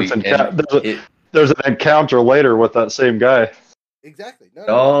a chance, there's an encounter later with that same guy. Exactly. It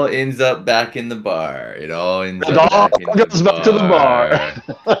all ends up back in the bar. It all ends It up all back in goes back to the bar.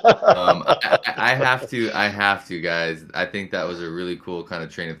 I have to, guys. I think that was a really cool kind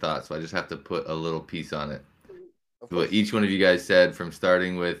of train of thought. So I just have to put a little piece on it. What each one of you guys said, from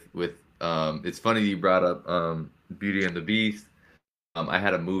starting with it's funny you brought up Beauty and the Beast. I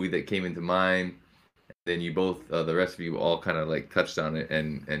had a movie that came into mind. Then you both, the rest of you, all kind of like touched on it,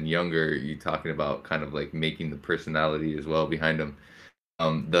 and younger, you talking about kind of like making the personality as well behind them.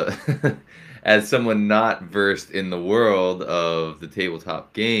 As someone not versed in the world of the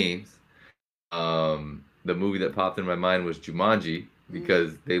tabletop games, the movie that popped in my mind was Jumanji,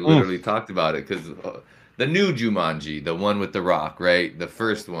 because they literally talked about it. Because the new Jumanji, the one with The Rock, right? The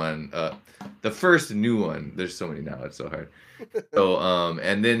first one, the first new one. There's so many now; it's so hard. So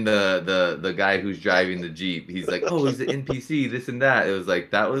and then the guy who's driving the Jeep, he's like, oh, he's the NPC, this and that. It was like,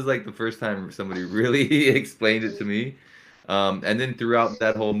 that was like the first time somebody really explained it to me. And then throughout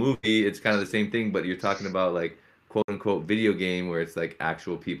that whole movie, it's kind of the same thing, but you're talking about like quote unquote video game where it's like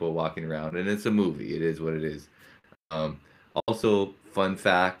actual people walking around, and it's a movie. It is what it is. Also, fun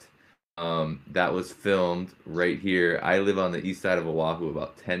fact, that was filmed right here. I live on the east side of Oahu,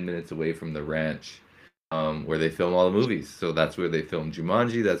 about 10 minutes away from the ranch, where they film all the movies. So that's where they filmed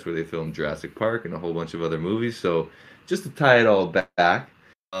Jumanji. That's where they filmed Jurassic Park and a whole bunch of other movies. So just to tie it all back,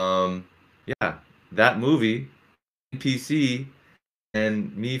 yeah, that movie, NPC,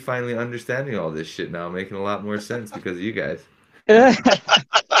 and me finally understanding all this shit now, making a lot more sense because of you guys.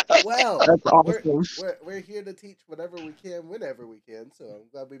 Well, That's awesome. we're here to teach whatever we can, whenever we can. So I'm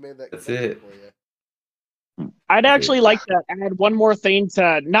glad we made that That's connection it. for you. I'd actually like to add one more thing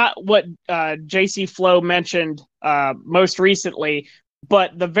to not what JC Flo mentioned most recently,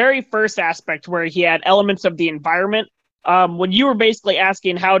 but the very first aspect where he had elements of the environment. When you were basically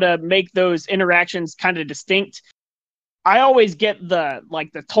asking how to make those interactions kind of distinct, I always get the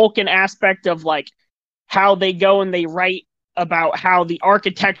Tolkien aspect of like how they go and they write about how the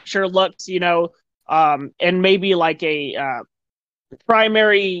architecture looks, and maybe like a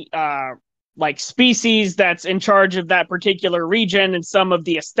primary like species that's in charge of that particular region and some of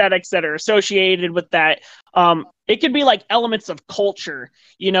the aesthetics that are associated with that. It could be like elements of culture,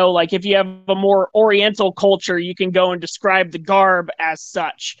 like if you have a more oriental culture, you can go and describe the garb as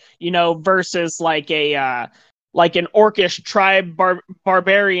such, versus like a like an orcish tribe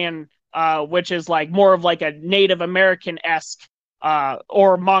barbarian, which is like more of like a Native American-esque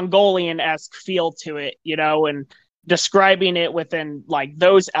or Mongolian-esque feel to it, and describing it within like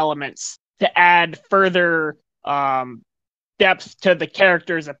those elements to add further depth to the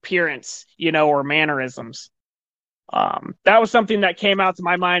character's appearance, or mannerisms. That was something that came out to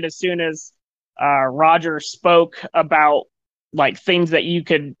my mind as soon as Roger spoke about like things that you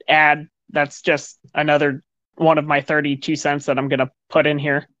could add. That's just another one of my 32 cents that I'm going to put in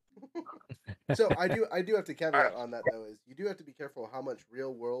here. So I do have to caveat on that though, is you do have to be careful how much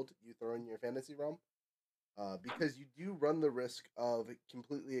real world you throw in your fantasy realm. Because you do run the risk of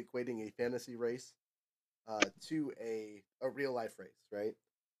completely equating a fantasy race to a real life race, right?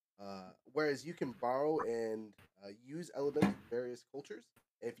 Whereas you can borrow and use elements of various cultures.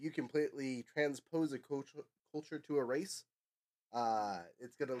 If you completely transpose a culture to a race,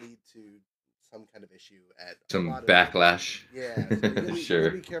 it's going to lead to some kind of issue at some backlash. Yeah, so you sure.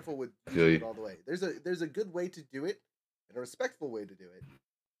 gotta be careful with using it all the way. There's a good way to do it and a respectful way to do it,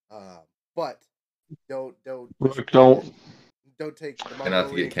 but don't take the Try not to get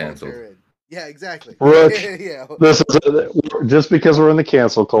Mongolian canceled. culture and, yeah, exactly. Rook, Yeah. this is just because we're in the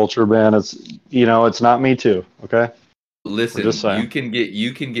cancel culture, man. It's it's not me too. Okay. Listen, just saying.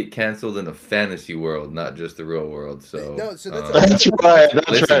 you can get canceled in a fantasy world, not just the real world. So No, so that's right. That's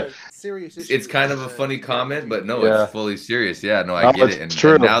listen, right. Serious issue. It's kind of a funny comment, but no, Yeah. it's fully serious. Yeah, no, I get it. It's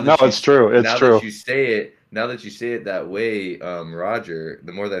true. It's true. It's true. That you say it that way, Roger,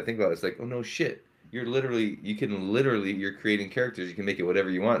 the more that I think about it, it's like, oh no shit. You're creating characters. You can make it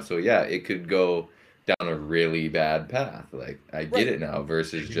whatever you want. So yeah, it could go down a really bad path. Like I get it now,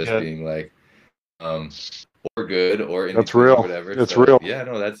 versus just being like, or good or in that's real. Or whatever. It's real. Yeah,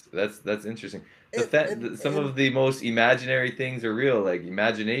 no, that's interesting. Some of the most imaginary things are real. Like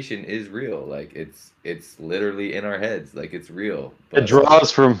imagination is real. Like it's literally in our heads. Like it's real. But, it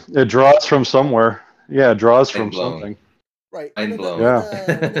draws from somewhere. Yeah, it draws from something. Right. Mind blown.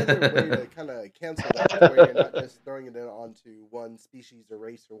 Another way to kind of cancel that, where you're not just throwing it in onto one species or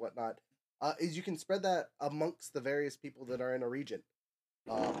race or whatnot, is you can spread that amongst the various people that are in a region.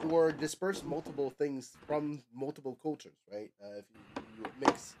 Or disperse multiple things from multiple cultures, right? If you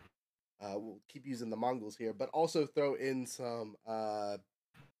mix, we'll keep using the Mongols here, but also throw in some, I'm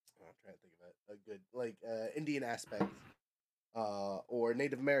trying to think of a good, like, Indian aspects, or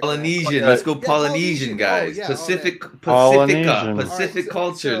Native American. Polynesian, let's go Polynesian, guys. Oh, yeah, Pacific right,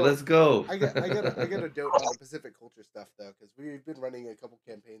 culture, so let's go. I got a dote on the Pacific culture stuff, though, because we've been running a couple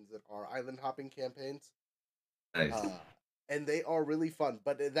campaigns that are island hopping campaigns. Nice. And they are really fun,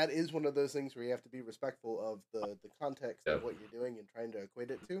 but that is one of those things where you have to be respectful of the context of what you're doing and trying to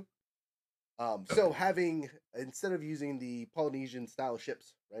equate it to. So having, instead of using the Polynesian style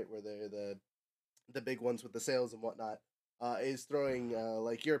ships, right, where they're the big ones with the sails and whatnot, is throwing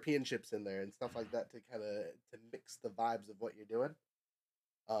like European ships in there and stuff like that to kind of to mix the vibes of what you're doing,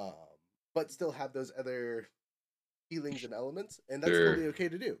 but still have those other feelings and elements, and that's totally okay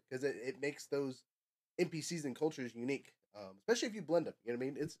to do because it makes those NPCs and cultures unique. Especially if you blend them, you know what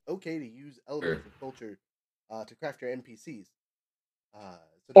I mean? It's okay to use elements of culture to craft your NPCs.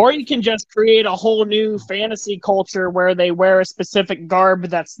 Or you can just create a whole new fantasy culture where they wear a specific garb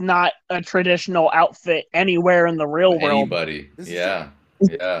that's not a traditional outfit anywhere in the real world. Anybody. Yeah.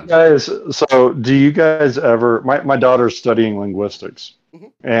 Guys, so do you guys ever... My daughter's studying linguistics,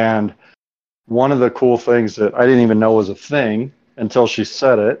 and one of the cool things that I didn't even know was a thing until she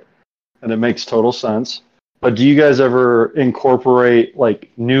said it, and it makes total sense. But do you guys ever incorporate like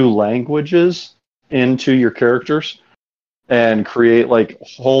new languages into your characters and create like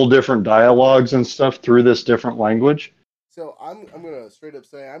whole different dialogues and stuff through this different language? So I'm gonna straight up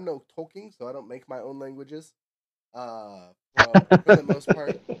say I'm no Tolkien, so I don't make my own languages. For the most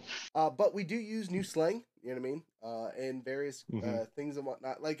part. But we do use new slang, you know what I mean? And various Mhm. things and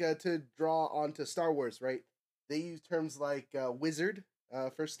whatnot. Like to draw onto Star Wars, right? They use terms like wizard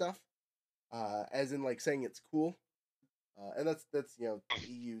for stuff, as in like saying it's cool. And that's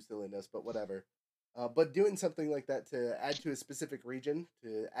EU silliness, but whatever. But doing something like that to add to a specific region,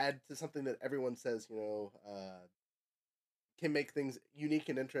 to add to something that everyone says, can make things unique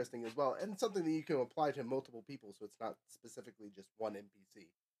and interesting as well, and something that you can apply to multiple people, so it's not specifically just one NPC.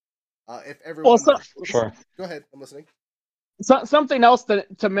 If Well, everyone, Sure. go ahead, I'm listening. something else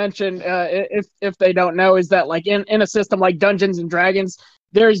to mention, if they don't know, is that like in a system like Dungeons and Dragons,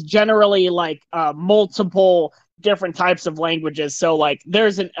 there's generally like multiple different types of languages. So like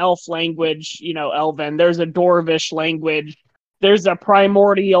there's an elf language, Elven. There's a Dwarvish language. There's a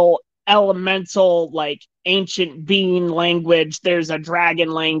primordial elemental like ancient being language. There's a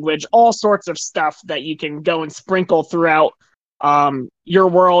dragon language. All sorts of stuff that you can go and sprinkle throughout your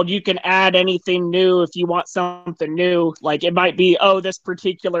world. You can add anything new if you want something new. Like it might be, this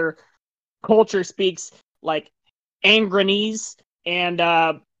particular culture speaks like Angranese, and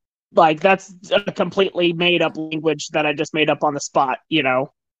like that's a completely made up language that I just made up on the spot.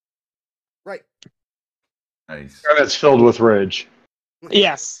 Right. Nice. And it's filled with rage.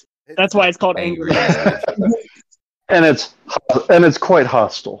 Yes, that's why it's called Angry. Angranese. And it's quite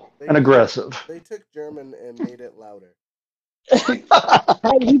hostile and aggressive. They took German and made it louder.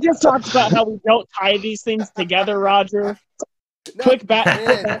 We just talked about how we don't tie these things together, Roger. No, Quick you back.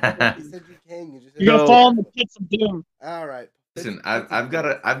 can. You said you can. You just You're gonna fall in the pits of doom. All right. Listen, I've got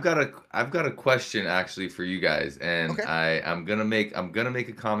a question actually for you guys, and Okay. I'm gonna make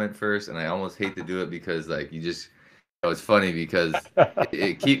a comment first, and I almost hate to do it because like it's funny because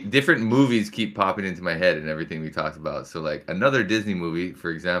different movies keep popping into my head and everything we talked about. So like another Disney movie, for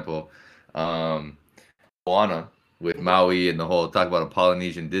example, Moana with Maui and the whole talk about a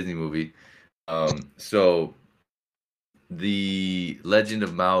Polynesian Disney movie. So the legend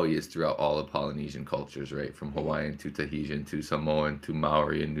of Maui is throughout all the Polynesian cultures, right? From Hawaiian to Tahitian to Samoan to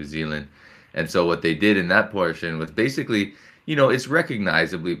Maori in New Zealand. And so what they did in that portion was basically, it's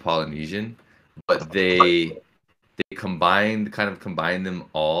recognizably Polynesian, but they kind of combined them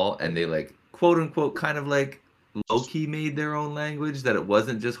all, and they like quote unquote kind of like low key made their own language, that it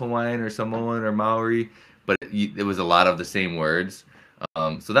wasn't just Hawaiian or Samoan or Maori, but it was a lot of the same words.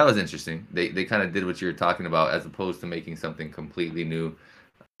 So that was interesting. They kind of did what you were talking about, as opposed to making something completely new.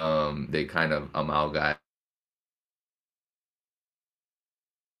 They kind of amalgamated.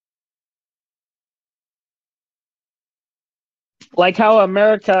 Like how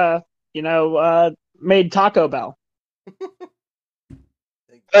America, made Taco Bell.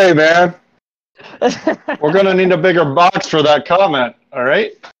 Hey, man, we're going to need a bigger box for that comment, all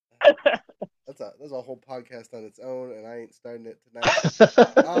right? That's a whole podcast on its own, and I ain't starting it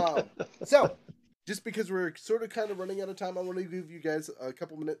tonight. So, just because we're sort of kind of running out of time, I want to give you guys a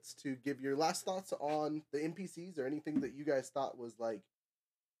couple minutes to give your last thoughts on the NPCs, or anything that you guys thought was like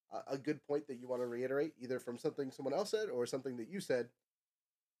a good point that you want to reiterate, either from something someone else said or something that you said.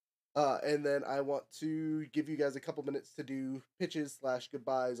 And then I want to give you guys a couple minutes to do pitches /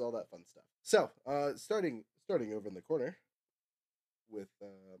 goodbyes, all that fun stuff. So, starting over in the corner with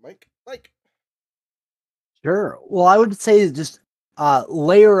Mike. Mike. Sure. Well, I would say just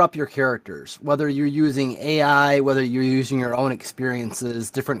layer up your characters, whether you're using AI, whether you're using your own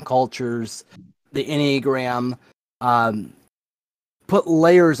experiences, different cultures, the Enneagram. Put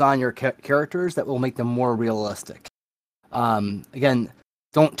layers on your characters that will make them more realistic. Again,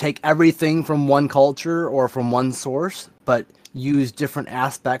 don't take everything from one culture or from one source, but use different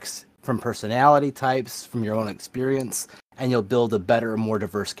aspects from personality types, from your own experience, and you'll build a better, more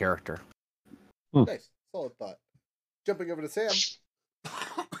diverse character. Nice. Solid thought. Jumping over to Sam.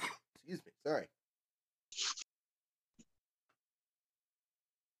 Excuse me. Sorry.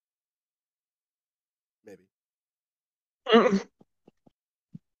 Maybe.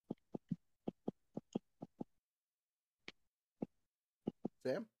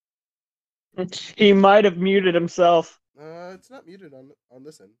 Sam? He might have muted himself. It's not muted on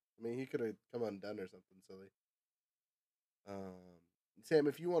this end. I mean, he could have come undone or something silly. Sam,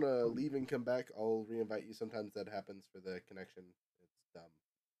 if you want to leave and come back, I'll reinvite you. Sometimes that happens for the connection. It's dumb.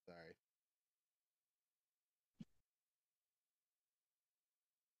 Sorry.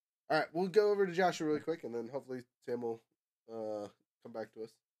 All right, we'll go over to Joshua really quick, and then hopefully Sam will come back to us.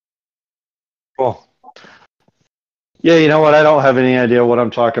 Cool. Yeah, you know what? I don't have any idea what I'm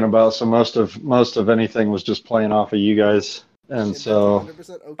talking about, so most of anything was just playing off of you guys, and so that's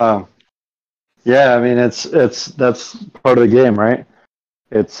 100% okay. yeah, I mean that's part of the game, right?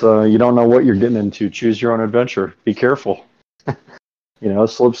 It's you don't know what you're getting into. Choose your own adventure. Be careful.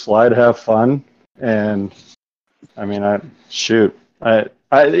 Slip, slide, have fun, and I mean, I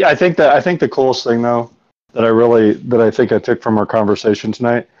think the coolest thing though that I think I took from our conversation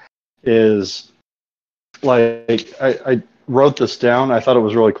tonight is like I wrote this down. I thought it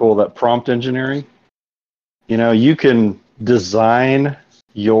was really cool that prompt engineering. You can design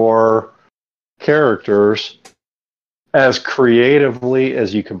your characters as creatively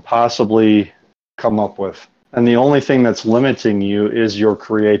as you can possibly come up with. And the only thing that's limiting you is your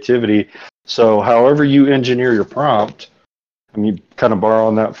creativity. So however you engineer your prompt, I mean, kind of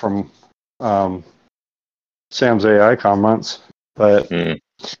borrowing that from Sam's AI comments, but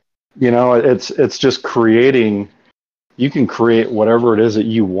it's just creating. You can create whatever it is that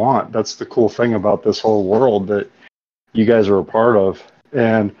you want. That's the cool thing about this whole world that you guys are a part of.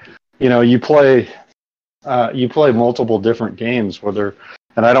 And you play multiple different games,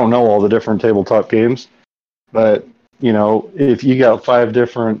 and I don't know all the different tabletop games, but if you got 5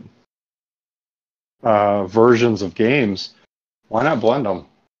 different versions of games, why not blend them?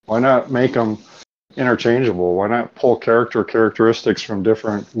 Why not make them interchangeable? Why not pull characteristics from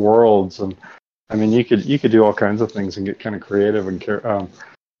different worlds? And I mean, you could do all kinds of things and get kind of creative and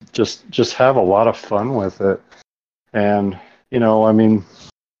just have a lot of fun with it. And I mean,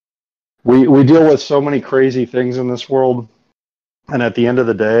 we deal with so many crazy things in this world, and at the end of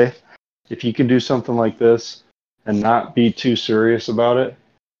the day, if you can do something like this and not be too serious about it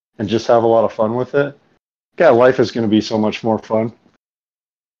and just have a lot of fun with it, life is going to be so much more fun.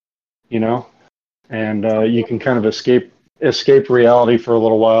 And you can kind of escape reality for a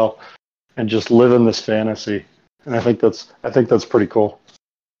little while and just live in this fantasy. And I think that's pretty cool.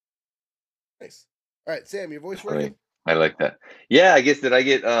 Nice. All right, Sam, your voice working? I like that. Yeah, I guess did I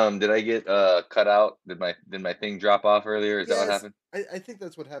get cut out? Did my thing drop off earlier? Is that what happened? I think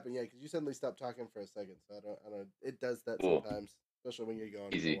that's what happened. Yeah, because you suddenly stopped talking for a second. So I don't. It does that sometimes, especially when you're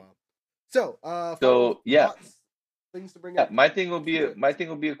gone for a while. So thoughts, things to bring up. My thing will be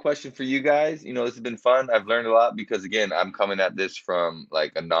a question for you guys. This has been fun. I've learned a lot because again, I'm coming at this from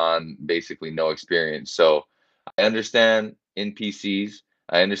like a basically no experience. So I understand NPCs.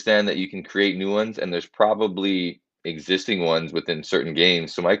 I understand that you can create new ones, and there's probably existing ones within certain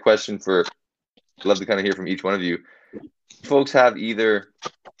games. So my question I'd love to kind of hear from each one of you. Folks have either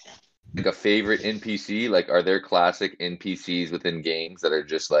like a favorite NPC, like are there classic NPCs within games that are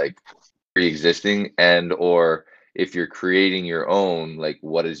just like pre-existing, and or if you're creating your own, like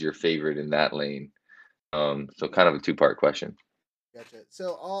what is your favorite in that lane? So kind of a 2-part question. Gotcha.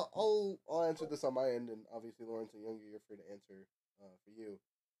 So I'll answer this on my end, and obviously Lawrence and Younger, you're free to answer for you.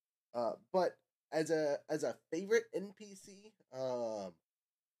 But as a favorite NPC,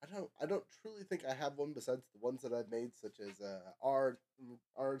 I don't truly think I have one besides the ones that I've made, such as our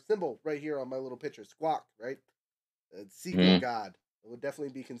symbol right here on my little picture, Squawk, right? Sequel God. It would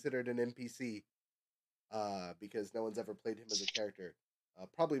definitely be considered an NPC, because no one's ever played him as a character.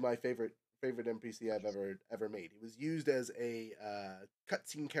 Probably my favorite NPC I've ever made. He was used as a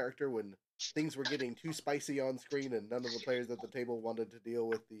cutscene character when things were getting too spicy on screen and none of the players at the table wanted to deal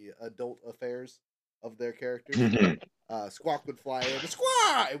with the adult affairs of their characters. Squawk would fly in,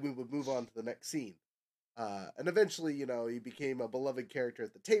 Squawk, and we would move on to the next scene. And eventually, he became a beloved character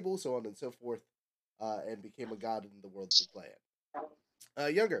at the table, so on and so forth, and became a god in the world to play it.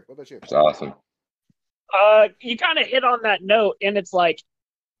 Younger, what about you? That's awesome. You kind of hit on that note, and it's like,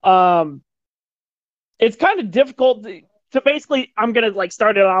 it's kind of difficult to basically, I'm going to like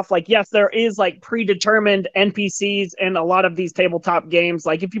start it off like, yes, there is like predetermined NPCs in a lot of these tabletop games.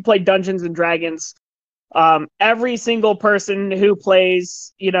 Like if you play Dungeons and Dragons, every single person who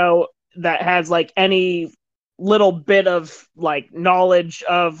plays, that has like any little bit of like knowledge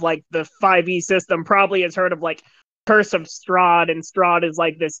of like the 5e system probably has heard of like Curse of Strahd, and Strahd is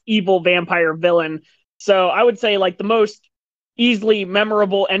like this evil vampire villain. So I would say like the most easily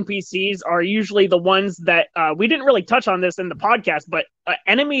memorable NPCs are usually the ones that we didn't really touch on this in the podcast, but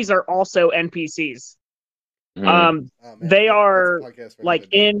enemies are also NPCs. They are like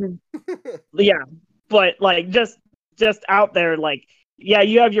in but like just out there, like yeah,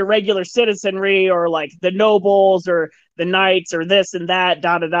 you have your regular citizenry or like the nobles or the knights or this and that,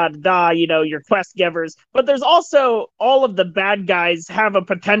 da da da da da, you know, your quest givers. But there's also all of the bad guys have a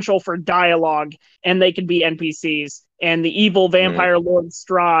potential for dialogue and they can be NPCs. And the evil vampire Lord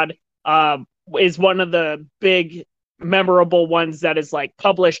Strahd is one of the big memorable ones that is like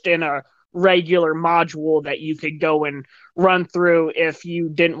published in a regular module that you could go and run through if you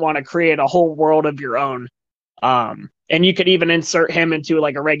didn't want to create a whole world of your own. And you could even insert him into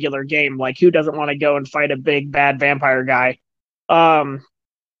like a regular game. Like, who doesn't want to go and fight a big bad vampire guy? And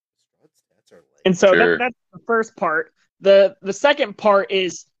so Sure. that's the first part. The second part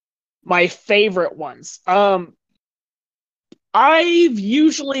is my favorite ones. I've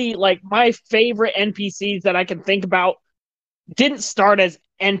usually, like, my favorite NPCs that I can think about didn't start as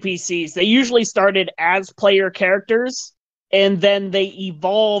NPCs. They usually started as player characters, and then they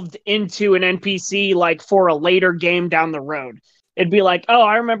evolved into an NPC, like, for a later game down the road. It'd be like, oh,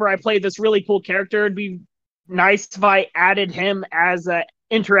 I remember I played this really cool character. It'd be nice if I added him as an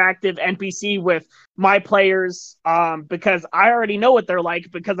interactive NPC with my players, because I already know what they're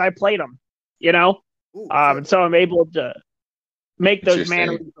like because I played them, you know? Ooh, So I'm able to make those Interesting.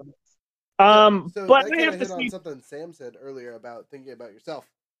 mannerisms. so But that I kind have of to hit on say, something Sam said earlier about thinking about yourself.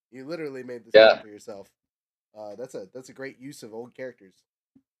 You literally made this Yeah. game for yourself. That's a great use of old characters.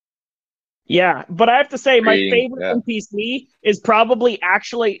 yeah, but I have to say my Agreeing, favorite yeah. NPC is probably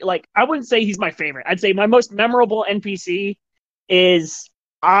actually, like, I wouldn't say he's my favorite. I'd say my most memorable NPC is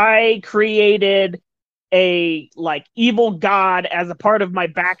I created a like evil god as a part of my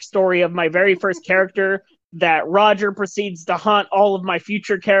backstory of my very first character that Roger proceeds to hunt all of my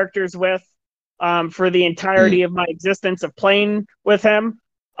future characters with for the entirety of my existence of playing with him.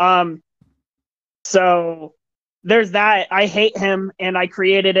 So there's that. I hate him and I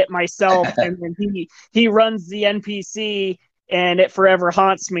created it myself, and then he runs the NPC and it forever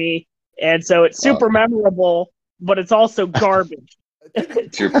haunts me. And so it's super memorable, but it's also garbage.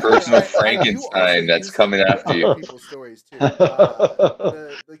 It's your personal Frankenstein that's coming after you. People's stories too.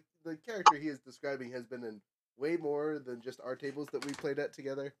 The character he is describing has been in way more than just our tables that we played at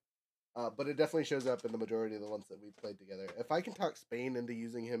together. But it definitely shows up in the majority of the ones that we played together. If I can talk Spain into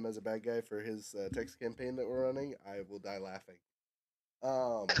using him as a bad guy for his text campaign that we're running, I will die laughing.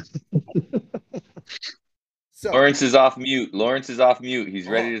 So Lawrence is off mute. He's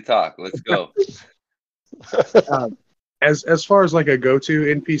ready to talk. Let's go. As far as like a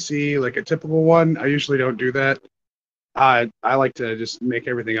go-to NPC, like a typical one, I usually don't do that. I like to just make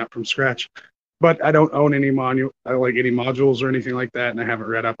everything up from scratch. But I don't own any modules or anything like that, and I haven't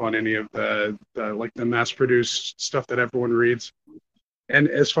read up on any of the mass-produced stuff that everyone reads. And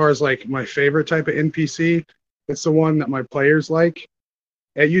as far as like my favorite type of NPC, it's the one that my players like.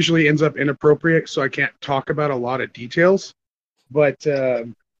 It usually ends up inappropriate, so I can't talk about a lot of details. But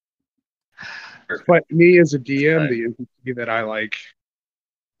me as a DM, the NPC that I like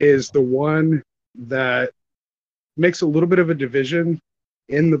is the one that makes a little bit of a division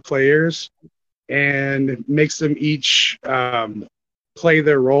in the players and makes them each play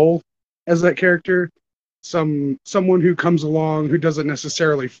their role as that character. Someone who comes along who doesn't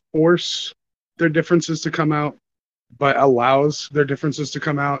necessarily force their differences to come out, but allows their differences to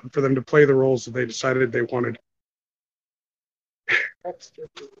come out for them to play the roles that they decided they wanted.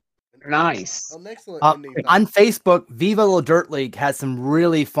 Nice. An excellent on Facebook, Viva La Dirt League has some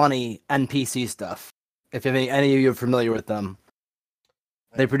really funny NPC stuff. If any of you are familiar with them,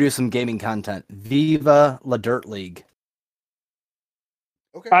 they produce some gaming content. Viva La Dirt League.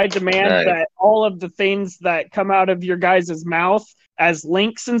 Okay. I demand that all of the things that come out of your guys' mouth as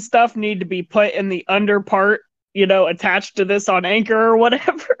links and stuff need to be put in the under part, attached to this on Anchor or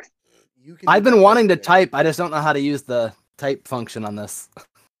whatever. I've been wanting to type. I just don't know how to use the type function on this.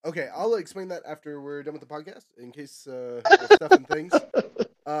 Okay, I'll explain that after we're done with the podcast, in case stuff and things.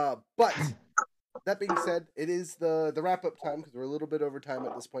 But that being said, it is the wrap-up time because we're a little bit over time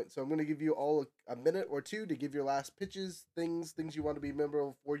at this point. So I'm going to give you all a minute or two to give your last pitches, things you want to be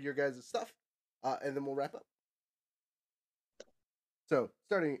memorable for your guys' stuff, and then we'll wrap up. So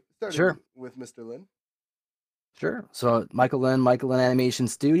starting Sure. with Mr. Lin. Sure. So Michael Lin Animation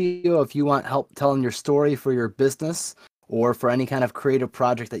Studio. If you want help telling your story for your business or for any kind of creative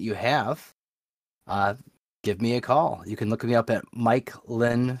project that you have, give me a call. You can look me up at Mike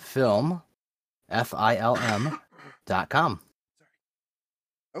Lin Film, FILM.com.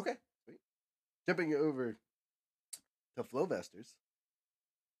 Okay. Sweet. Jumping over to Flowvesters.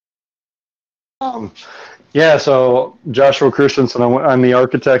 So Joshua Christensen, I'm the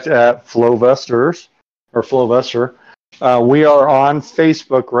architect at Flowvesters, or Flowvester. We are on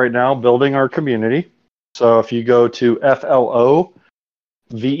Facebook right now building our community. So if you go to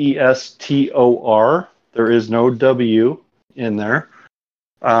VESTOR. There is no W in there.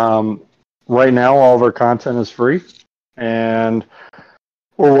 Right now, all of our content is free, and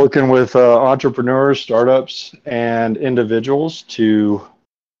we're working with entrepreneurs, startups, and individuals to,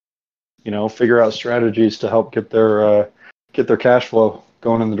 figure out strategies to help get their cash flow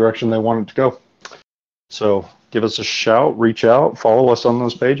going in the direction they want it to go. So give us a shout, reach out, follow us on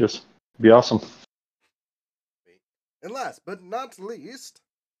those pages. It'd be awesome. And last but not least,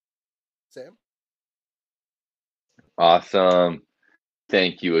 Sam. Awesome.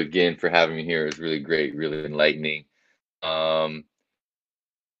 Thank you again for having me here. It was really great, really enlightening. So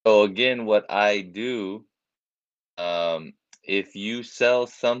again, what I do, if you sell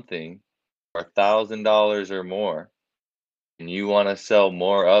something for $1,000 or more and you want to sell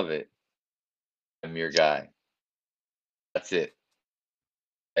more of it, I'm your guy. That's it.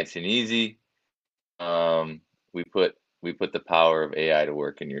 Nice and easy. We put the power of AI to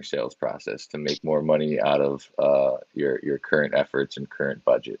work in your sales process to make more money out of your current efforts and current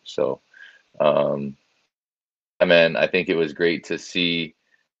budget. So, I think it was great to see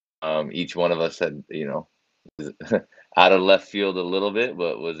each one of us had, out of left field a little bit,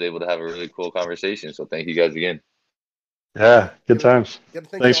 but was able to have a really cool conversation. So thank you guys again. Yeah, good times.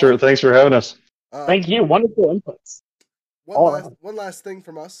 Thanks for having us. Thank you. Wonderful inputs. One last thing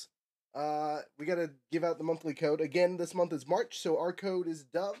from us. We got to give out the monthly code. Again, this month is March, so our code is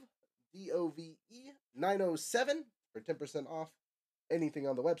DOVE, DOVE 907 for 10% off anything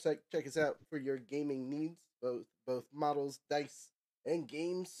on the website. Check us out for your gaming needs, both models, dice, and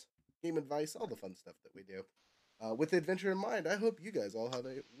games, game advice, all the fun stuff that we do. With adventure in mind, I hope you guys all have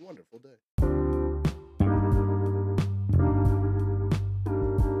a wonderful day.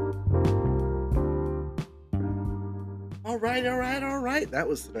 All right. That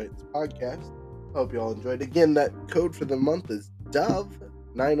was tonight's podcast. Hope you all enjoyed. Again, that code for the month is DOVE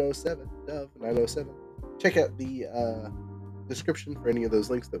 907. DOVE 907. Check out the description for any of those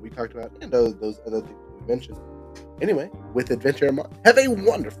links that we talked about and those other things we mentioned. Anyway, with adventure in mind, have a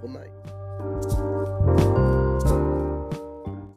wonderful night.